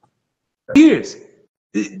 4 years.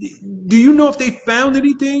 Do you know if they found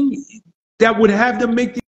anything that would have them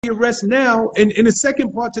make the arrest now? And the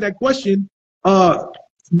second part to that question,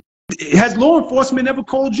 has law enforcement ever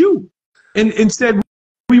called you and said,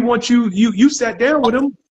 we want you sat down with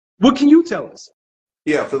them? What can you tell us?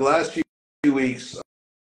 Yeah, for the last few weeks,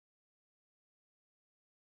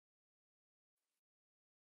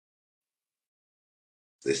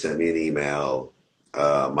 they sent me an email.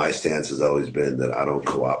 My stance has always been that I don't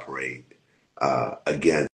cooperate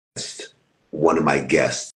against one of my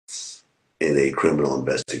guests in a criminal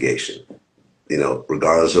investigation. You know,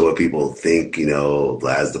 regardless of what people think, you know,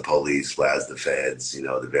 Vlad's the police, Vlad's the feds, you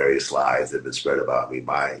know, the various lies that have been spread about me.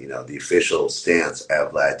 The official stance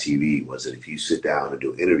at Vlad TV was that if you sit down and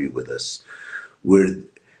do an interview with us, we're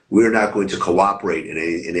not going to cooperate in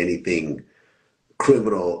anything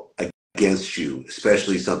criminal against you,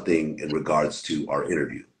 especially something in regards to our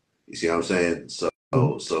interview. You see what I'm saying?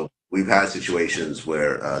 So we've had situations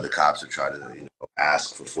where the cops have tried to,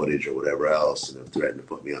 ask for footage or whatever else, and have threatened to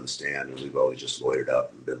put me on the stand, and we've always just lawyered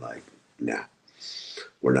up and been like, nah,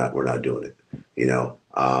 we're not doing it.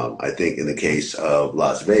 I think in the case of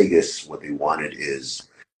Las Vegas, what they wanted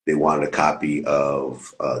a copy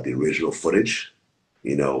of the original footage,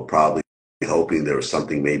 probably hoping there was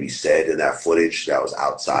something maybe said in that footage that was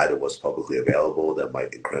outside of what's publicly available that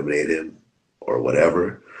might incriminate him or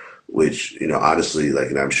whatever, which, honestly,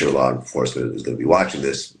 and I'm sure law enforcement is going to be watching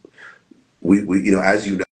this. We as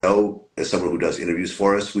you know, as someone who does interviews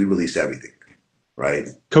for us, we release everything, right?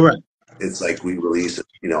 Correct. It's like we release,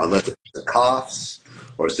 unless it coughs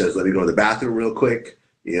or says, let me go to the bathroom real quick,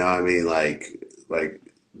 I mean? Like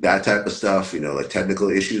that type of stuff, like technical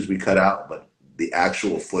issues we cut out, but the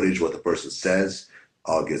actual footage, what the person says,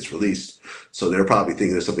 all gets released. So they're probably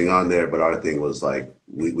thinking there's something on there, but our thing was like,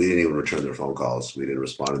 we didn't even return their phone calls. We didn't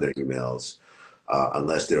respond to their emails.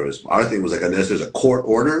 Unless there's a court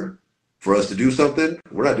order for us to do something,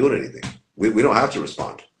 we're not doing anything. We don't have to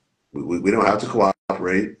respond. We don't have to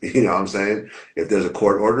cooperate. You know what I'm saying? If there's a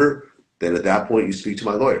court order, then at that point you speak to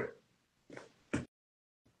my lawyer.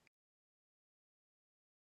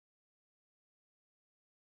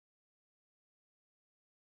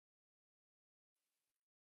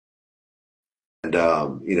 And,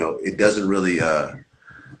 it doesn't really,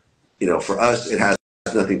 for us, it has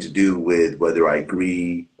nothing to do with whether I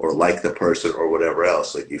agree or like the person or whatever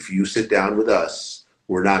else. Like, if you sit down with us,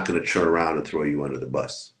 we're not going to turn around and throw you under the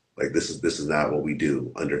bus. Like, this is not what we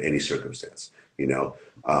do under any circumstance, Now,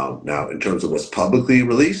 in terms of what's publicly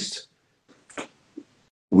released,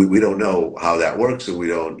 we don't know how that works, and we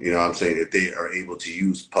don't, what I'm saying, if they are able to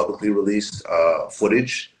use publicly released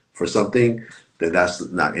footage for something, then that's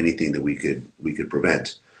not anything that we could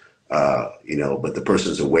prevent. But the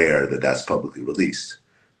person's aware that that's publicly released,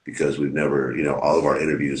 because we've never, all of our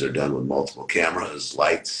interviews are done with multiple cameras,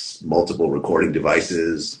 lights, multiple recording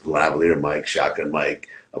devices, lavalier mic, shotgun mic.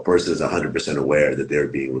 A person is 100% aware that they're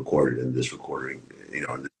being recorded, and this recording,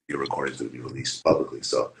 and the recording is going to be released publicly.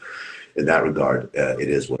 So in that regard, it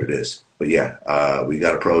is what it is. But yeah, we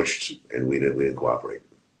got approached and we didn't cooperate.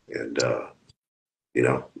 And,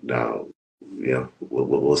 now,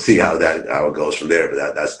 we'll see how it goes from there.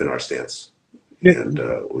 But that's been our stance. Yeah.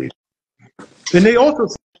 And they also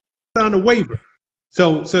signed a waiver,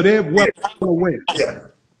 so they're well aware.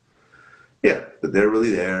 Yeah, but they're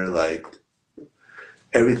really there. Like,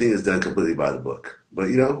 everything is done completely by the book. But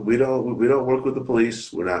we don't work with the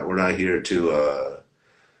police. We're not here to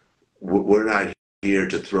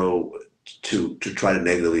try to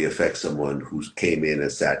negatively affect someone who came in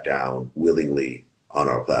and sat down willingly on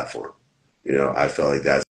our platform. I felt like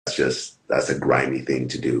that's a grimy thing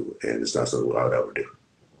to do, and it's not something I would ever do.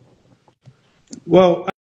 Well,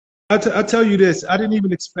 I tell you this, I didn't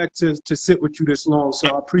even expect to sit with you this long, so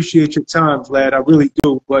I appreciate your time, Vlad. I really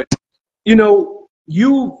do. But I know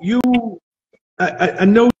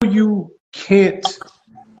you can't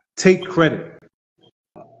take credit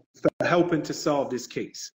for helping to solve this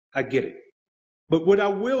case. I get it. But what I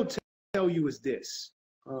will tell you is this: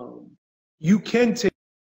 you can take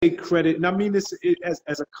credit, and I mean this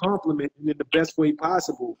as a compliment and in the best way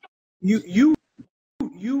possible. You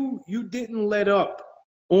didn't let up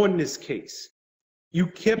on this case. You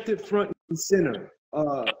kept it front and center.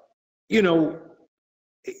 You know,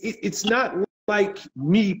 it's not like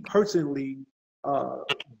me personally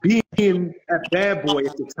being a bad boy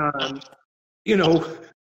at the time. You know,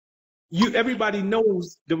 everybody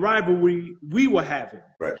knows the rivalry we were having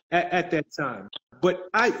at that time. But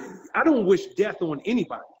I don't wish death on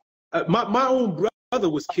anybody. My own brother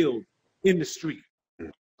was killed in the street.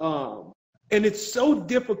 And it's so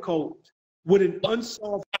difficult with an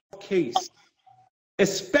unsolved case,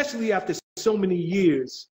 especially after so many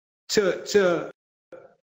years, to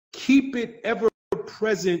keep it ever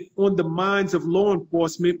present on the minds of law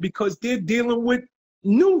enforcement, because they're dealing with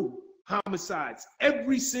new homicides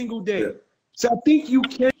every single day. So I think you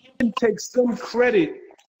can take some credit,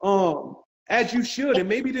 as you should, and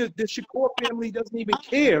maybe the Shakur family doesn't even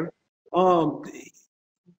care. I'll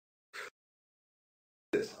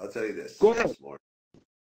tell you this. Go ahead.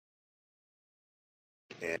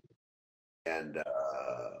 And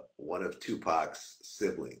one of Tupac's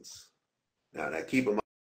siblings. Now keep in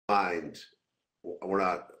mind, we're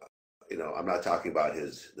not, you know, I'm not talking about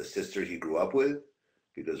the sister he grew up with,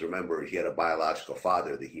 because remember, he had a biological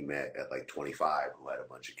father that he met at like 25 who had a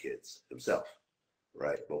bunch of kids himself,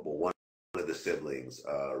 right? But one of the siblings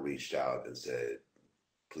reached out and said,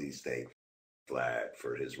 please thank Vlad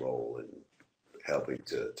for his role in helping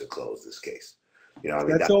to close this case. You know, I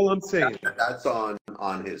mean, that's all I'm saying. That's on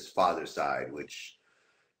his father's side, which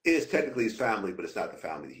is technically his family, but it's not the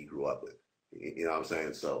family that he grew up with. You know what I'm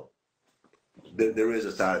saying? So there is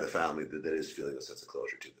a side of the family that is feeling a sense of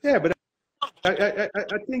closure to this. Yeah, but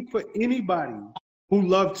I think for anybody who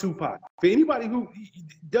loved Tupac, for anybody who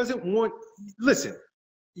doesn't want, listen,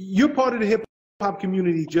 you're part of the hip hop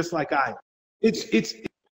community just like I am.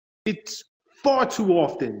 It's far too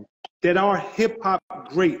often that our hip hop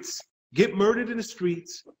greats get murdered in the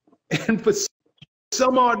streets, and for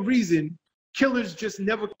some odd reason, killers just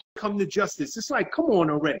never come to justice. It's like, come on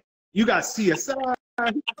already. You got CSI,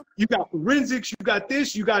 you got forensics, you got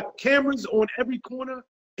this, you got cameras on every corner,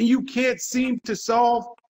 and you can't seem to solve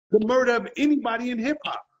the murder of anybody in hip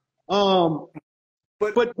hop.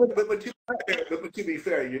 But to be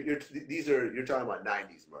fair, you're talking about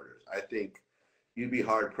 90s murders. I think you'd be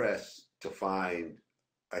hard pressed to find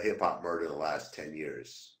a hip hop murder in the last 10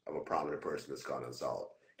 years of a prominent person that's gone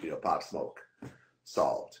unsolved. You know, Pop Smoke,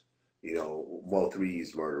 solved. You know, Mo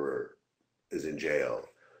 3's murderer is in jail.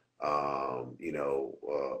 You know,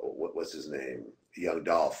 what's his name? Young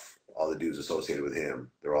Dolph, all the dudes associated with him,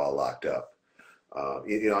 they're all locked up.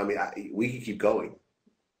 You know, I mean, we could keep going.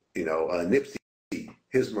 You know, Nipsey,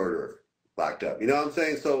 his murderer, locked up. You know what I'm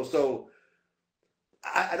saying? So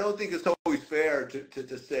I don't think it's always fair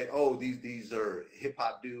to say, oh, these are hip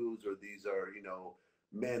hop dudes, or these are, you know,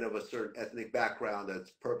 men of a certain ethnic background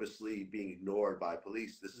that's purposely being ignored by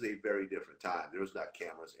police. This is a very different time. There's not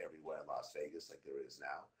cameras everywhere in Las Vegas like there is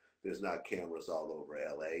now. There's not cameras all over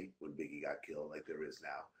LA when Biggie got killed like there is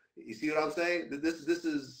now. You see what I'm saying? This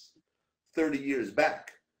is 30 years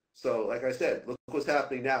back. So like I said, look what's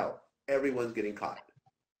happening now. Everyone's getting caught.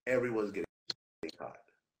 Everyone's getting caught.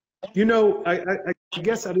 You know, I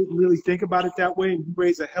guess I didn't really think about it that way, and you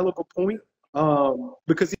raise a hell of a point.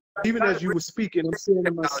 Because even as you were speaking, I'm saying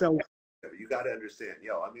to myself, you got to understand,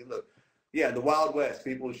 I mean, look, yeah, in the Wild West,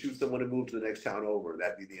 people would shoot someone and move to the next town over, and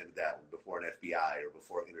that'd be the end of that one, before an FBI or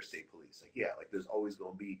before interstate police. Like, yeah, like there's always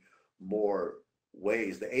going to be more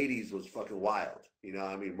ways. The 80s was fucking wild. You know,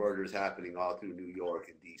 I mean, murders happening all through New York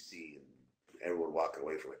and DC, and everyone walking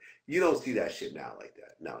away from it. You don't see that shit now like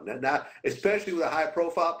that. No, not especially with a high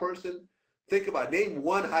profile person. Think about, name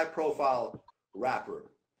one high profile rapper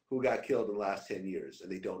who got killed in the last 10 years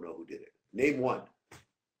and they don't know who did it. Name one.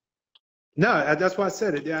 No, that's why I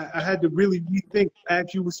said it. I had to really rethink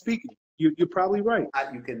as you were speaking. You're probably right.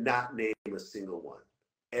 You cannot name a single one.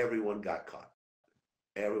 Everyone got caught.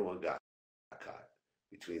 Everyone got caught.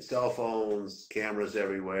 Between cell phones, cameras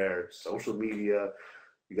everywhere, social media.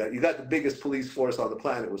 You got the biggest police force on the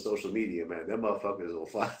planet with social media, man. Them motherfuckers will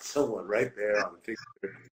find someone right there on the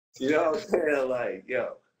picture. You know what I'm saying? Like,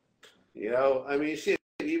 you know, I mean, shit.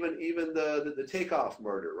 Even the Takeoff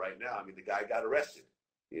murder right now. I mean, the guy got arrested.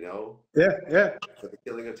 You know. Yeah. For the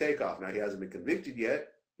killing of Takeoff. Now he hasn't been convicted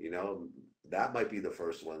yet. You know, that might be the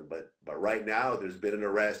first one. But right now, there's been an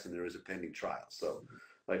arrest and there is a pending trial. So,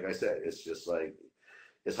 like I said, it's just like,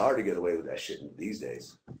 it's hard to get away with that shit these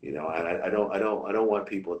days, you know. And I don't want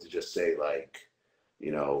people to just say, like,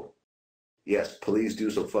 you know, yes, police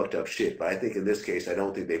do some fucked up shit, but I think in this case, I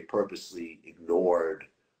don't think they purposely ignored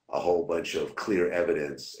a whole bunch of clear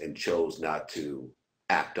evidence and chose not to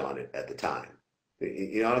act on it at the time.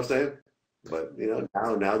 You know what I'm saying? But you know,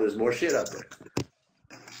 now there's more shit out there.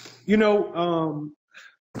 You know,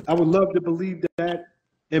 I would love to believe that,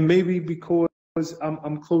 and maybe because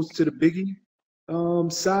I'm close to the Biggie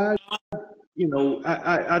side, you know,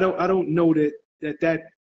 I don't know that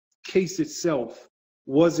case itself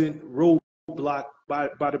wasn't roadblocked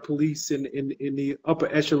by the police in the upper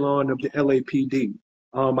echelon of the LAPD.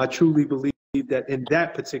 I truly believe that in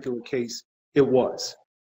that particular case, it was.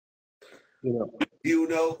 You know. Do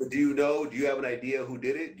you have an idea who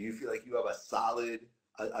did it? Do you feel like you have a solid,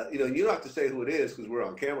 you know, you don't have to say who it is because we're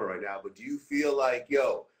on camera right now, but do you feel like,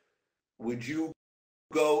 yo, would you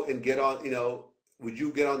go and get on, you know, would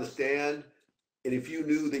you get on the stand? And if you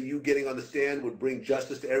knew that you getting on the stand would bring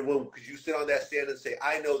justice to everyone, could you sit on that stand and say,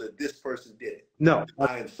 I know that this person did it? No.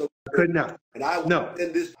 I am so could not. And I will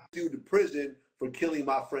send this dude to prison for killing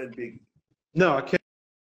my friend Biggie. No, I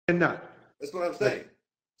cannot. That's what I'm saying.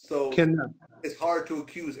 So cannot. It's hard to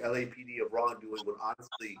accuse LAPD of wrongdoing when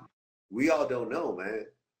honestly, we all don't know, man.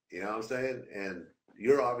 You know what I'm saying? And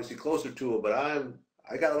you're obviously closer to it, but I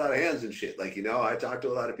got a lot of hands and shit. Like, you know, I talk to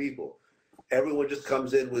a lot of people. Everyone just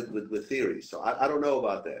comes in with theories. So I don't know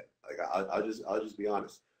about that. Like I'll just be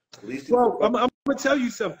honest. At least well, I'm gonna tell you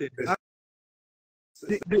something.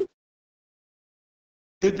 The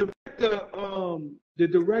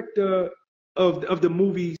director of the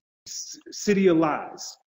movie City of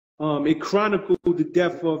Lies, it chronicled the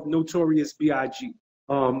death of Notorious B.I.G.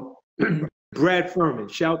 Brad Furman,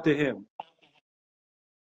 shout to him.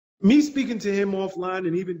 Me speaking to him offline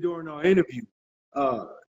and even during our interview,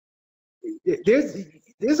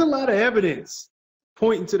 there's a lot of evidence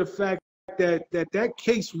pointing to the fact that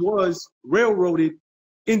case was railroaded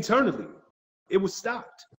internally. It was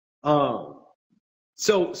stopped.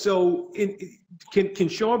 So can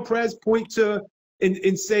Sean Prez point to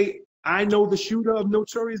and say, I know the shooter of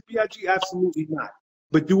Notorious B.I.G.? Absolutely not.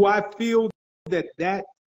 But do I feel that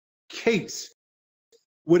case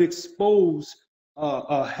would expose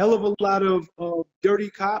a hell of a lot of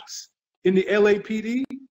dirty cops in the LAPD?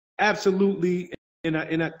 Absolutely. And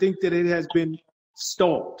I think that it has been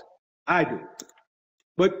stalled. I do.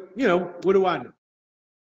 But, you know, what do I know?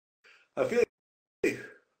 I feel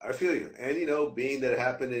you. And, you know, being that it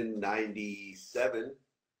happened in 97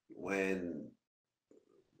 when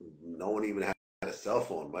no one even had a cell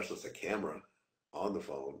phone, much less a camera on the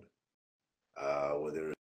phone, where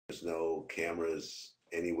there's no cameras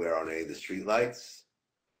anywhere on any of the street lights,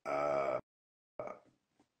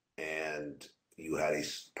 and you had a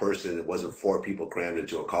person, it wasn't 4 people crammed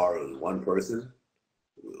into a car, it was one person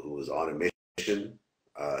who was on a mission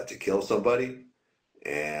to kill somebody,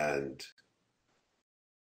 and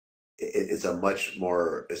it's a much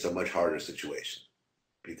harder situation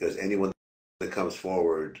because anyone that comes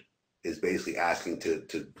forward is basically asking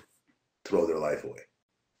to throw their life away.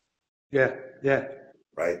 Yeah.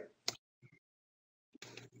 Right?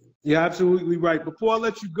 Yeah, absolutely right. Before I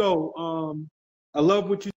let you go, I love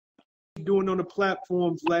what you're doing on the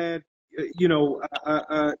platform, Vlad. You know,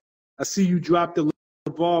 I see you drop the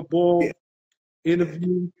LeVar Ball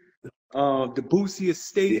interview, the Boosie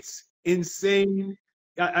Estates, insane.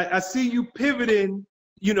 I see you pivoting,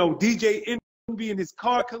 you know, DJ Envy and his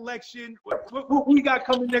car collection. What we got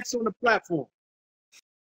coming next on the platform?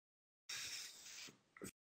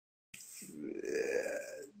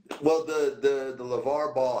 Well, the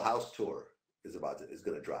LeVar Ball house tour is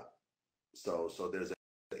going to drop. So there's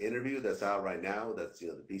an interview that's out right now. That's, you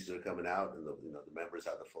know, the pieces are coming out, and the members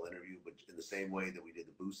have the full interview. But in the same way that we did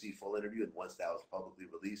the Boosie full interview, and once that was publicly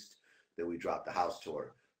released, then we dropped the house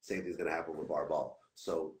tour. Same thing's going to happen with LeVar Ball.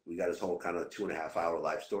 So we got his whole kind of 2.5-hour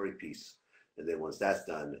life story piece, and then once that's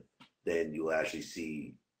done, then you'll actually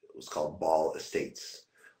see what's called Ball Estates,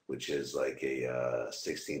 which is like a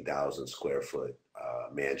 16,000 square foot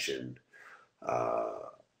mansion,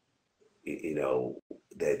 you know,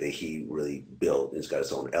 that he really built. It's got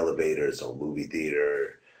its own elevator, its own movie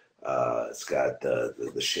theater. It's got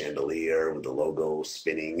the chandelier with the logo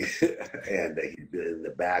spinning, and in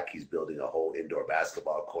the back he's building a whole indoor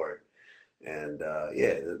basketball court, and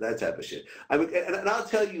yeah, that type of shit. I mean, and I'll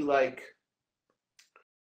tell you, like,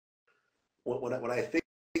 when I think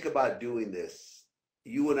about doing this,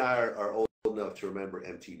 you and I are old enough to remember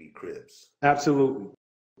MTV Cribs. Absolutely.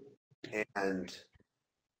 And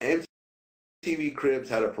MTV Cribs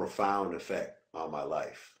had a profound effect on my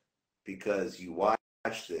life because you watch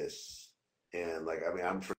this and, like, I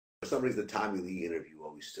mean, for some reason, the Tommy Lee interview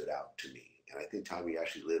always stood out to me. And I think Tommy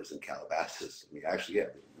actually lives in Calabasas. I mean, actually, yeah,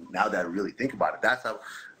 now that I really think about it, that's how,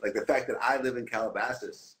 like, the fact that I live in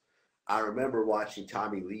Calabasas, I remember watching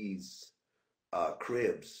Tommy Lee's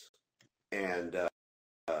Cribs, and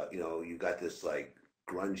you know, you got this like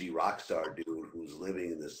grungy rock star dude who's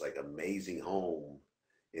living in this like amazing home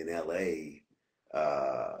in LA,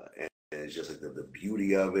 and it's just like the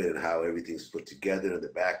beauty of it and how everything's put together in the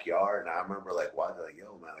backyard. And I remember like, why they're like,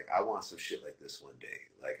 yo man, like I want some shit like this one day.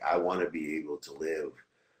 Like I want to be able to live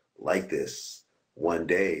like this one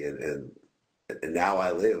day, and now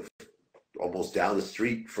I live almost down the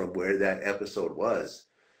street from where that episode was.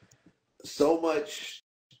 So much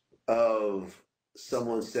of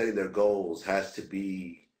someone setting their goals has to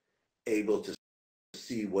be able to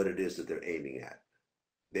see what it is that they're aiming at.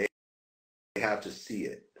 They have to see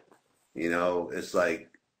it. You know, it's like,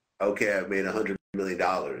 okay, I've made $100 million.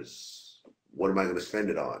 What am I going to spend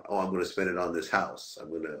it on? Oh, I'm going to spend it on this house. I'm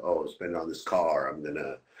going to, spend it on this car. I'm going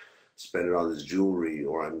to spend it on this jewelry,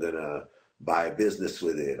 or I'm going to buy a business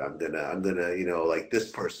with it. I'm gonna, you know, like this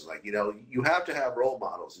person, like, you know, you have to have role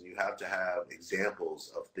models and you have to have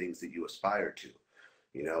examples of things that you aspire to,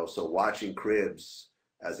 you know. So watching Cribs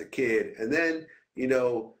as a kid, and then, you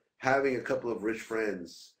know, having a couple of rich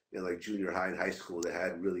friends in like junior high and high school that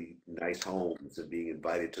had really nice homes, and being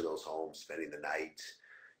invited to those homes, spending the night,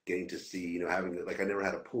 getting to see, you know, having, like, I never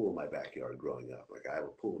had a pool in my backyard growing up. Like I have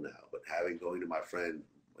a pool now, but going to my friend,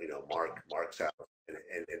 you know, Mark's house,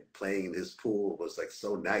 and playing in his pool was like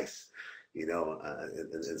so nice, you know,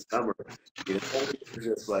 in summer, you know, it's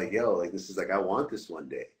just like, yo, like this is like, I want this one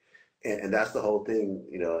day. And that's the whole thing,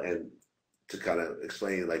 you know. And to kind of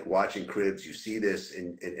explain, like watching Cribs, you see this,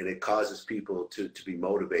 and it causes people to be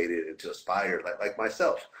motivated and to aspire, like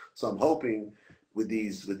myself. So I'm hoping with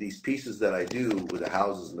these pieces that I do with the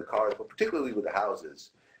houses and the cars, but particularly with the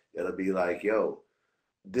houses, it'll be like, yo,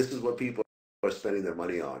 this is what people are spending their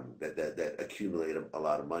money on, that accumulate a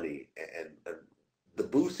lot of money. And the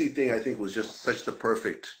Boosie thing, I think, was just such the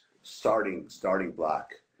perfect starting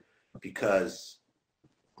block, because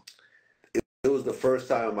it was the first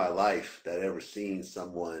time in my life that I ever seen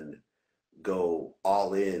someone go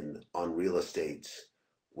all in on real estate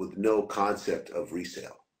with no concept of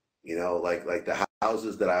resale. You know, like the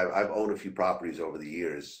houses that I've owned a few properties over the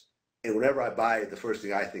years. And whenever I buy it, the first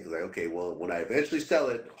thing I think is like, okay, well, when I eventually sell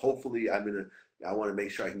it, hopefully I want to make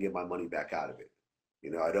sure I can get my money back out of it. You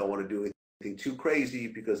know, I don't want to do anything too crazy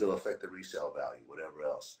because it'll affect the resale value, whatever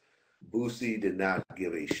else. Boosie did not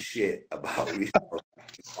give a shit about resale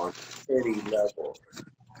on any level.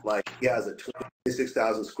 Like, he has a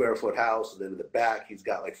 26,000 square foot house, and then in the back, he's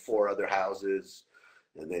got like 4 other houses,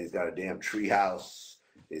 and then he's got a damn tree house.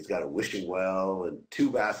 He's got a wishing well and 2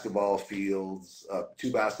 basketball fields,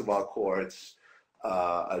 2 basketball courts,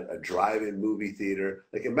 a drive-in movie theater.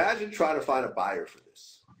 Like, imagine trying to find a buyer for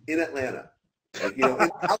this in Atlanta. Like, you know, in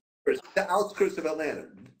the outskirts of Atlanta,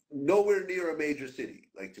 nowhere near a major city.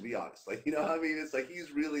 Like, to be honest, like, you know what I mean? It's like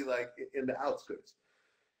he's really like in the outskirts.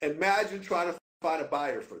 Imagine trying to find a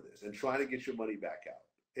buyer for this and trying to get your money back out.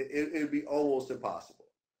 It'd be almost impossible.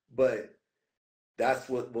 But that's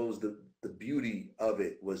what was the beauty of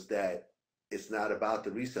it, was that it's not about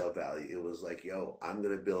the resale value. It was like, yo, I'm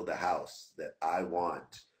going to build a house that I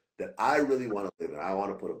want, that I really want to live in. I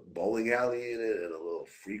want to put a bowling alley in it and a little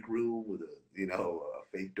freak room with a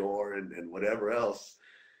fake door and whatever else.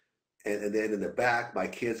 And then in the back, my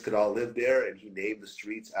kids could all live there, and he named the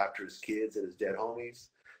streets after his kids and his dead homies.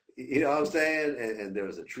 You know what I'm saying? And there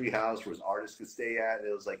was a tree house where his artists could stay at. And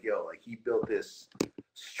it was like, yo, like he built this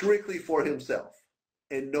strictly for himself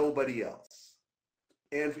and nobody else.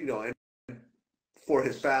 And, you know, and for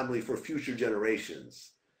his family, for future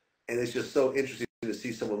generations. And it's just so interesting to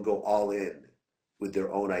see someone go all in with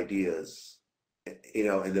their own ideas, you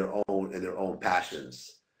know, and their own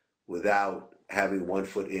passions, without having one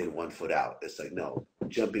foot in, one foot out. It's like, no,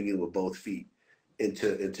 jumping in with both feet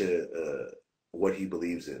into what he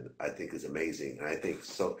believes in, I think is amazing. And I think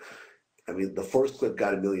so. I mean, the first clip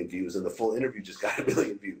got 1 million views, and the full interview just got 1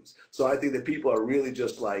 million views. So I think that people are really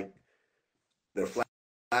just like, they're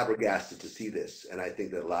flabbergasted to see this. And I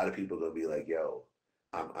think that a lot of people are gonna be like, yo,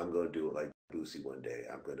 I'm gonna do it like Boosie one day.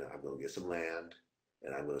 I'm gonna get some land,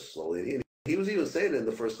 and I'm gonna slowly. And he was even saying in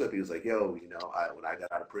the first clip, he was like, yo, you know, when I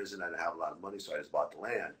got out of prison, I didn't have a lot of money, so I just bought the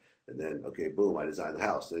land. And then, okay, boom, I designed the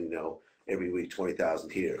house. Then, you know, every week,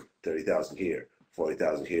 20,000 here, 30,000 here,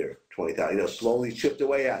 40,000 here, 20,000, you know, slowly chipped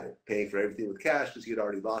away at it, paying for everything with cash, because he had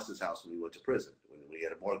already lost his house when he went to prison, when he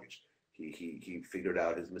had a mortgage. He figured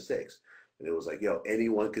out his mistakes. And it was like, yo,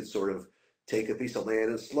 anyone could sort of take a piece of land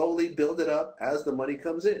and slowly build it up as the money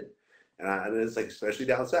comes in. And it's like, especially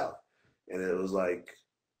down south. And it was like,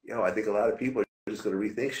 yo, I think a lot of people are just going to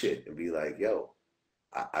rethink shit and be like, yo,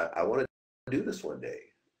 I want to do this one day.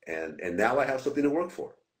 And now I have something to work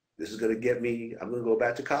for. This is going to get me. I'm going to go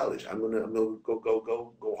back to college. I'm going to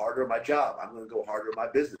go harder at my job. I'm going to go harder at my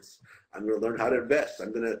business. I'm going to learn how to invest.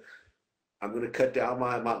 I'm going to cut down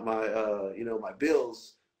my my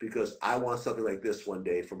bills because I want something like this one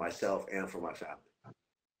day for myself and for my family.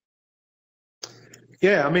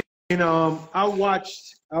 Yeah, I mean, I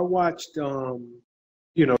watched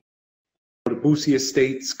you know, the Boosie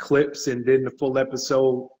Estates clips and then the full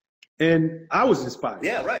episode, and I was inspired.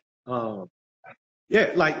 Yeah, right.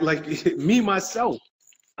 Yeah, like me myself,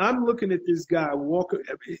 I'm looking at this guy walking.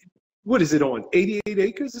 What is it on 88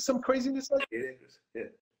 acres or some craziness like? 8 acres. Yeah,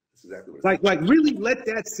 that's exactly what it's like really let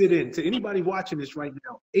that sit in to anybody watching this right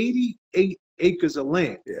now. 88 acres of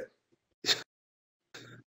land. Yeah.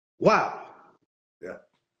 Wow. Yeah.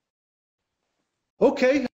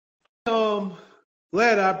 Okay.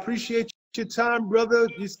 Lad, I appreciate your time, brother.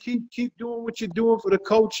 Just keep doing what you're doing for the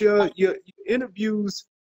culture. Your interviews,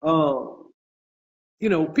 people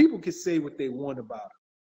can say what they want about it,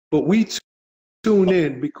 but we tune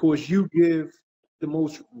in because you give the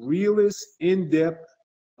most realist, in-depth,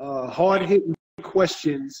 hard-hitting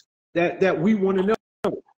questions that we want to know.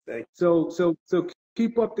 So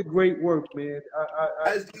keep up the great work, man.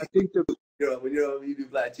 I think that when you do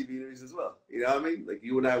Black TV interviews as well. You know what I mean? Like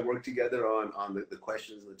you and I work together on the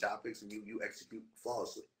questions and the topics, and you execute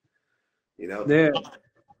flawlessly. You know? Yeah.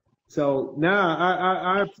 So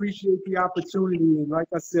I appreciate the opportunity, and like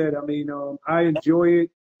I said, I mean, I enjoy it.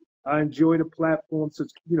 I enjoy the platform. So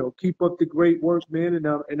keep up the great work, man,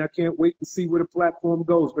 and I can't wait to see where the platform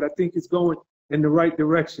goes. But I think it's going in the right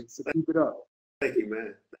direction. So keep it up. Thank you,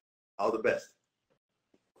 man. All the best.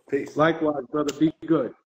 Peace. Likewise, brother. Be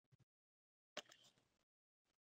good.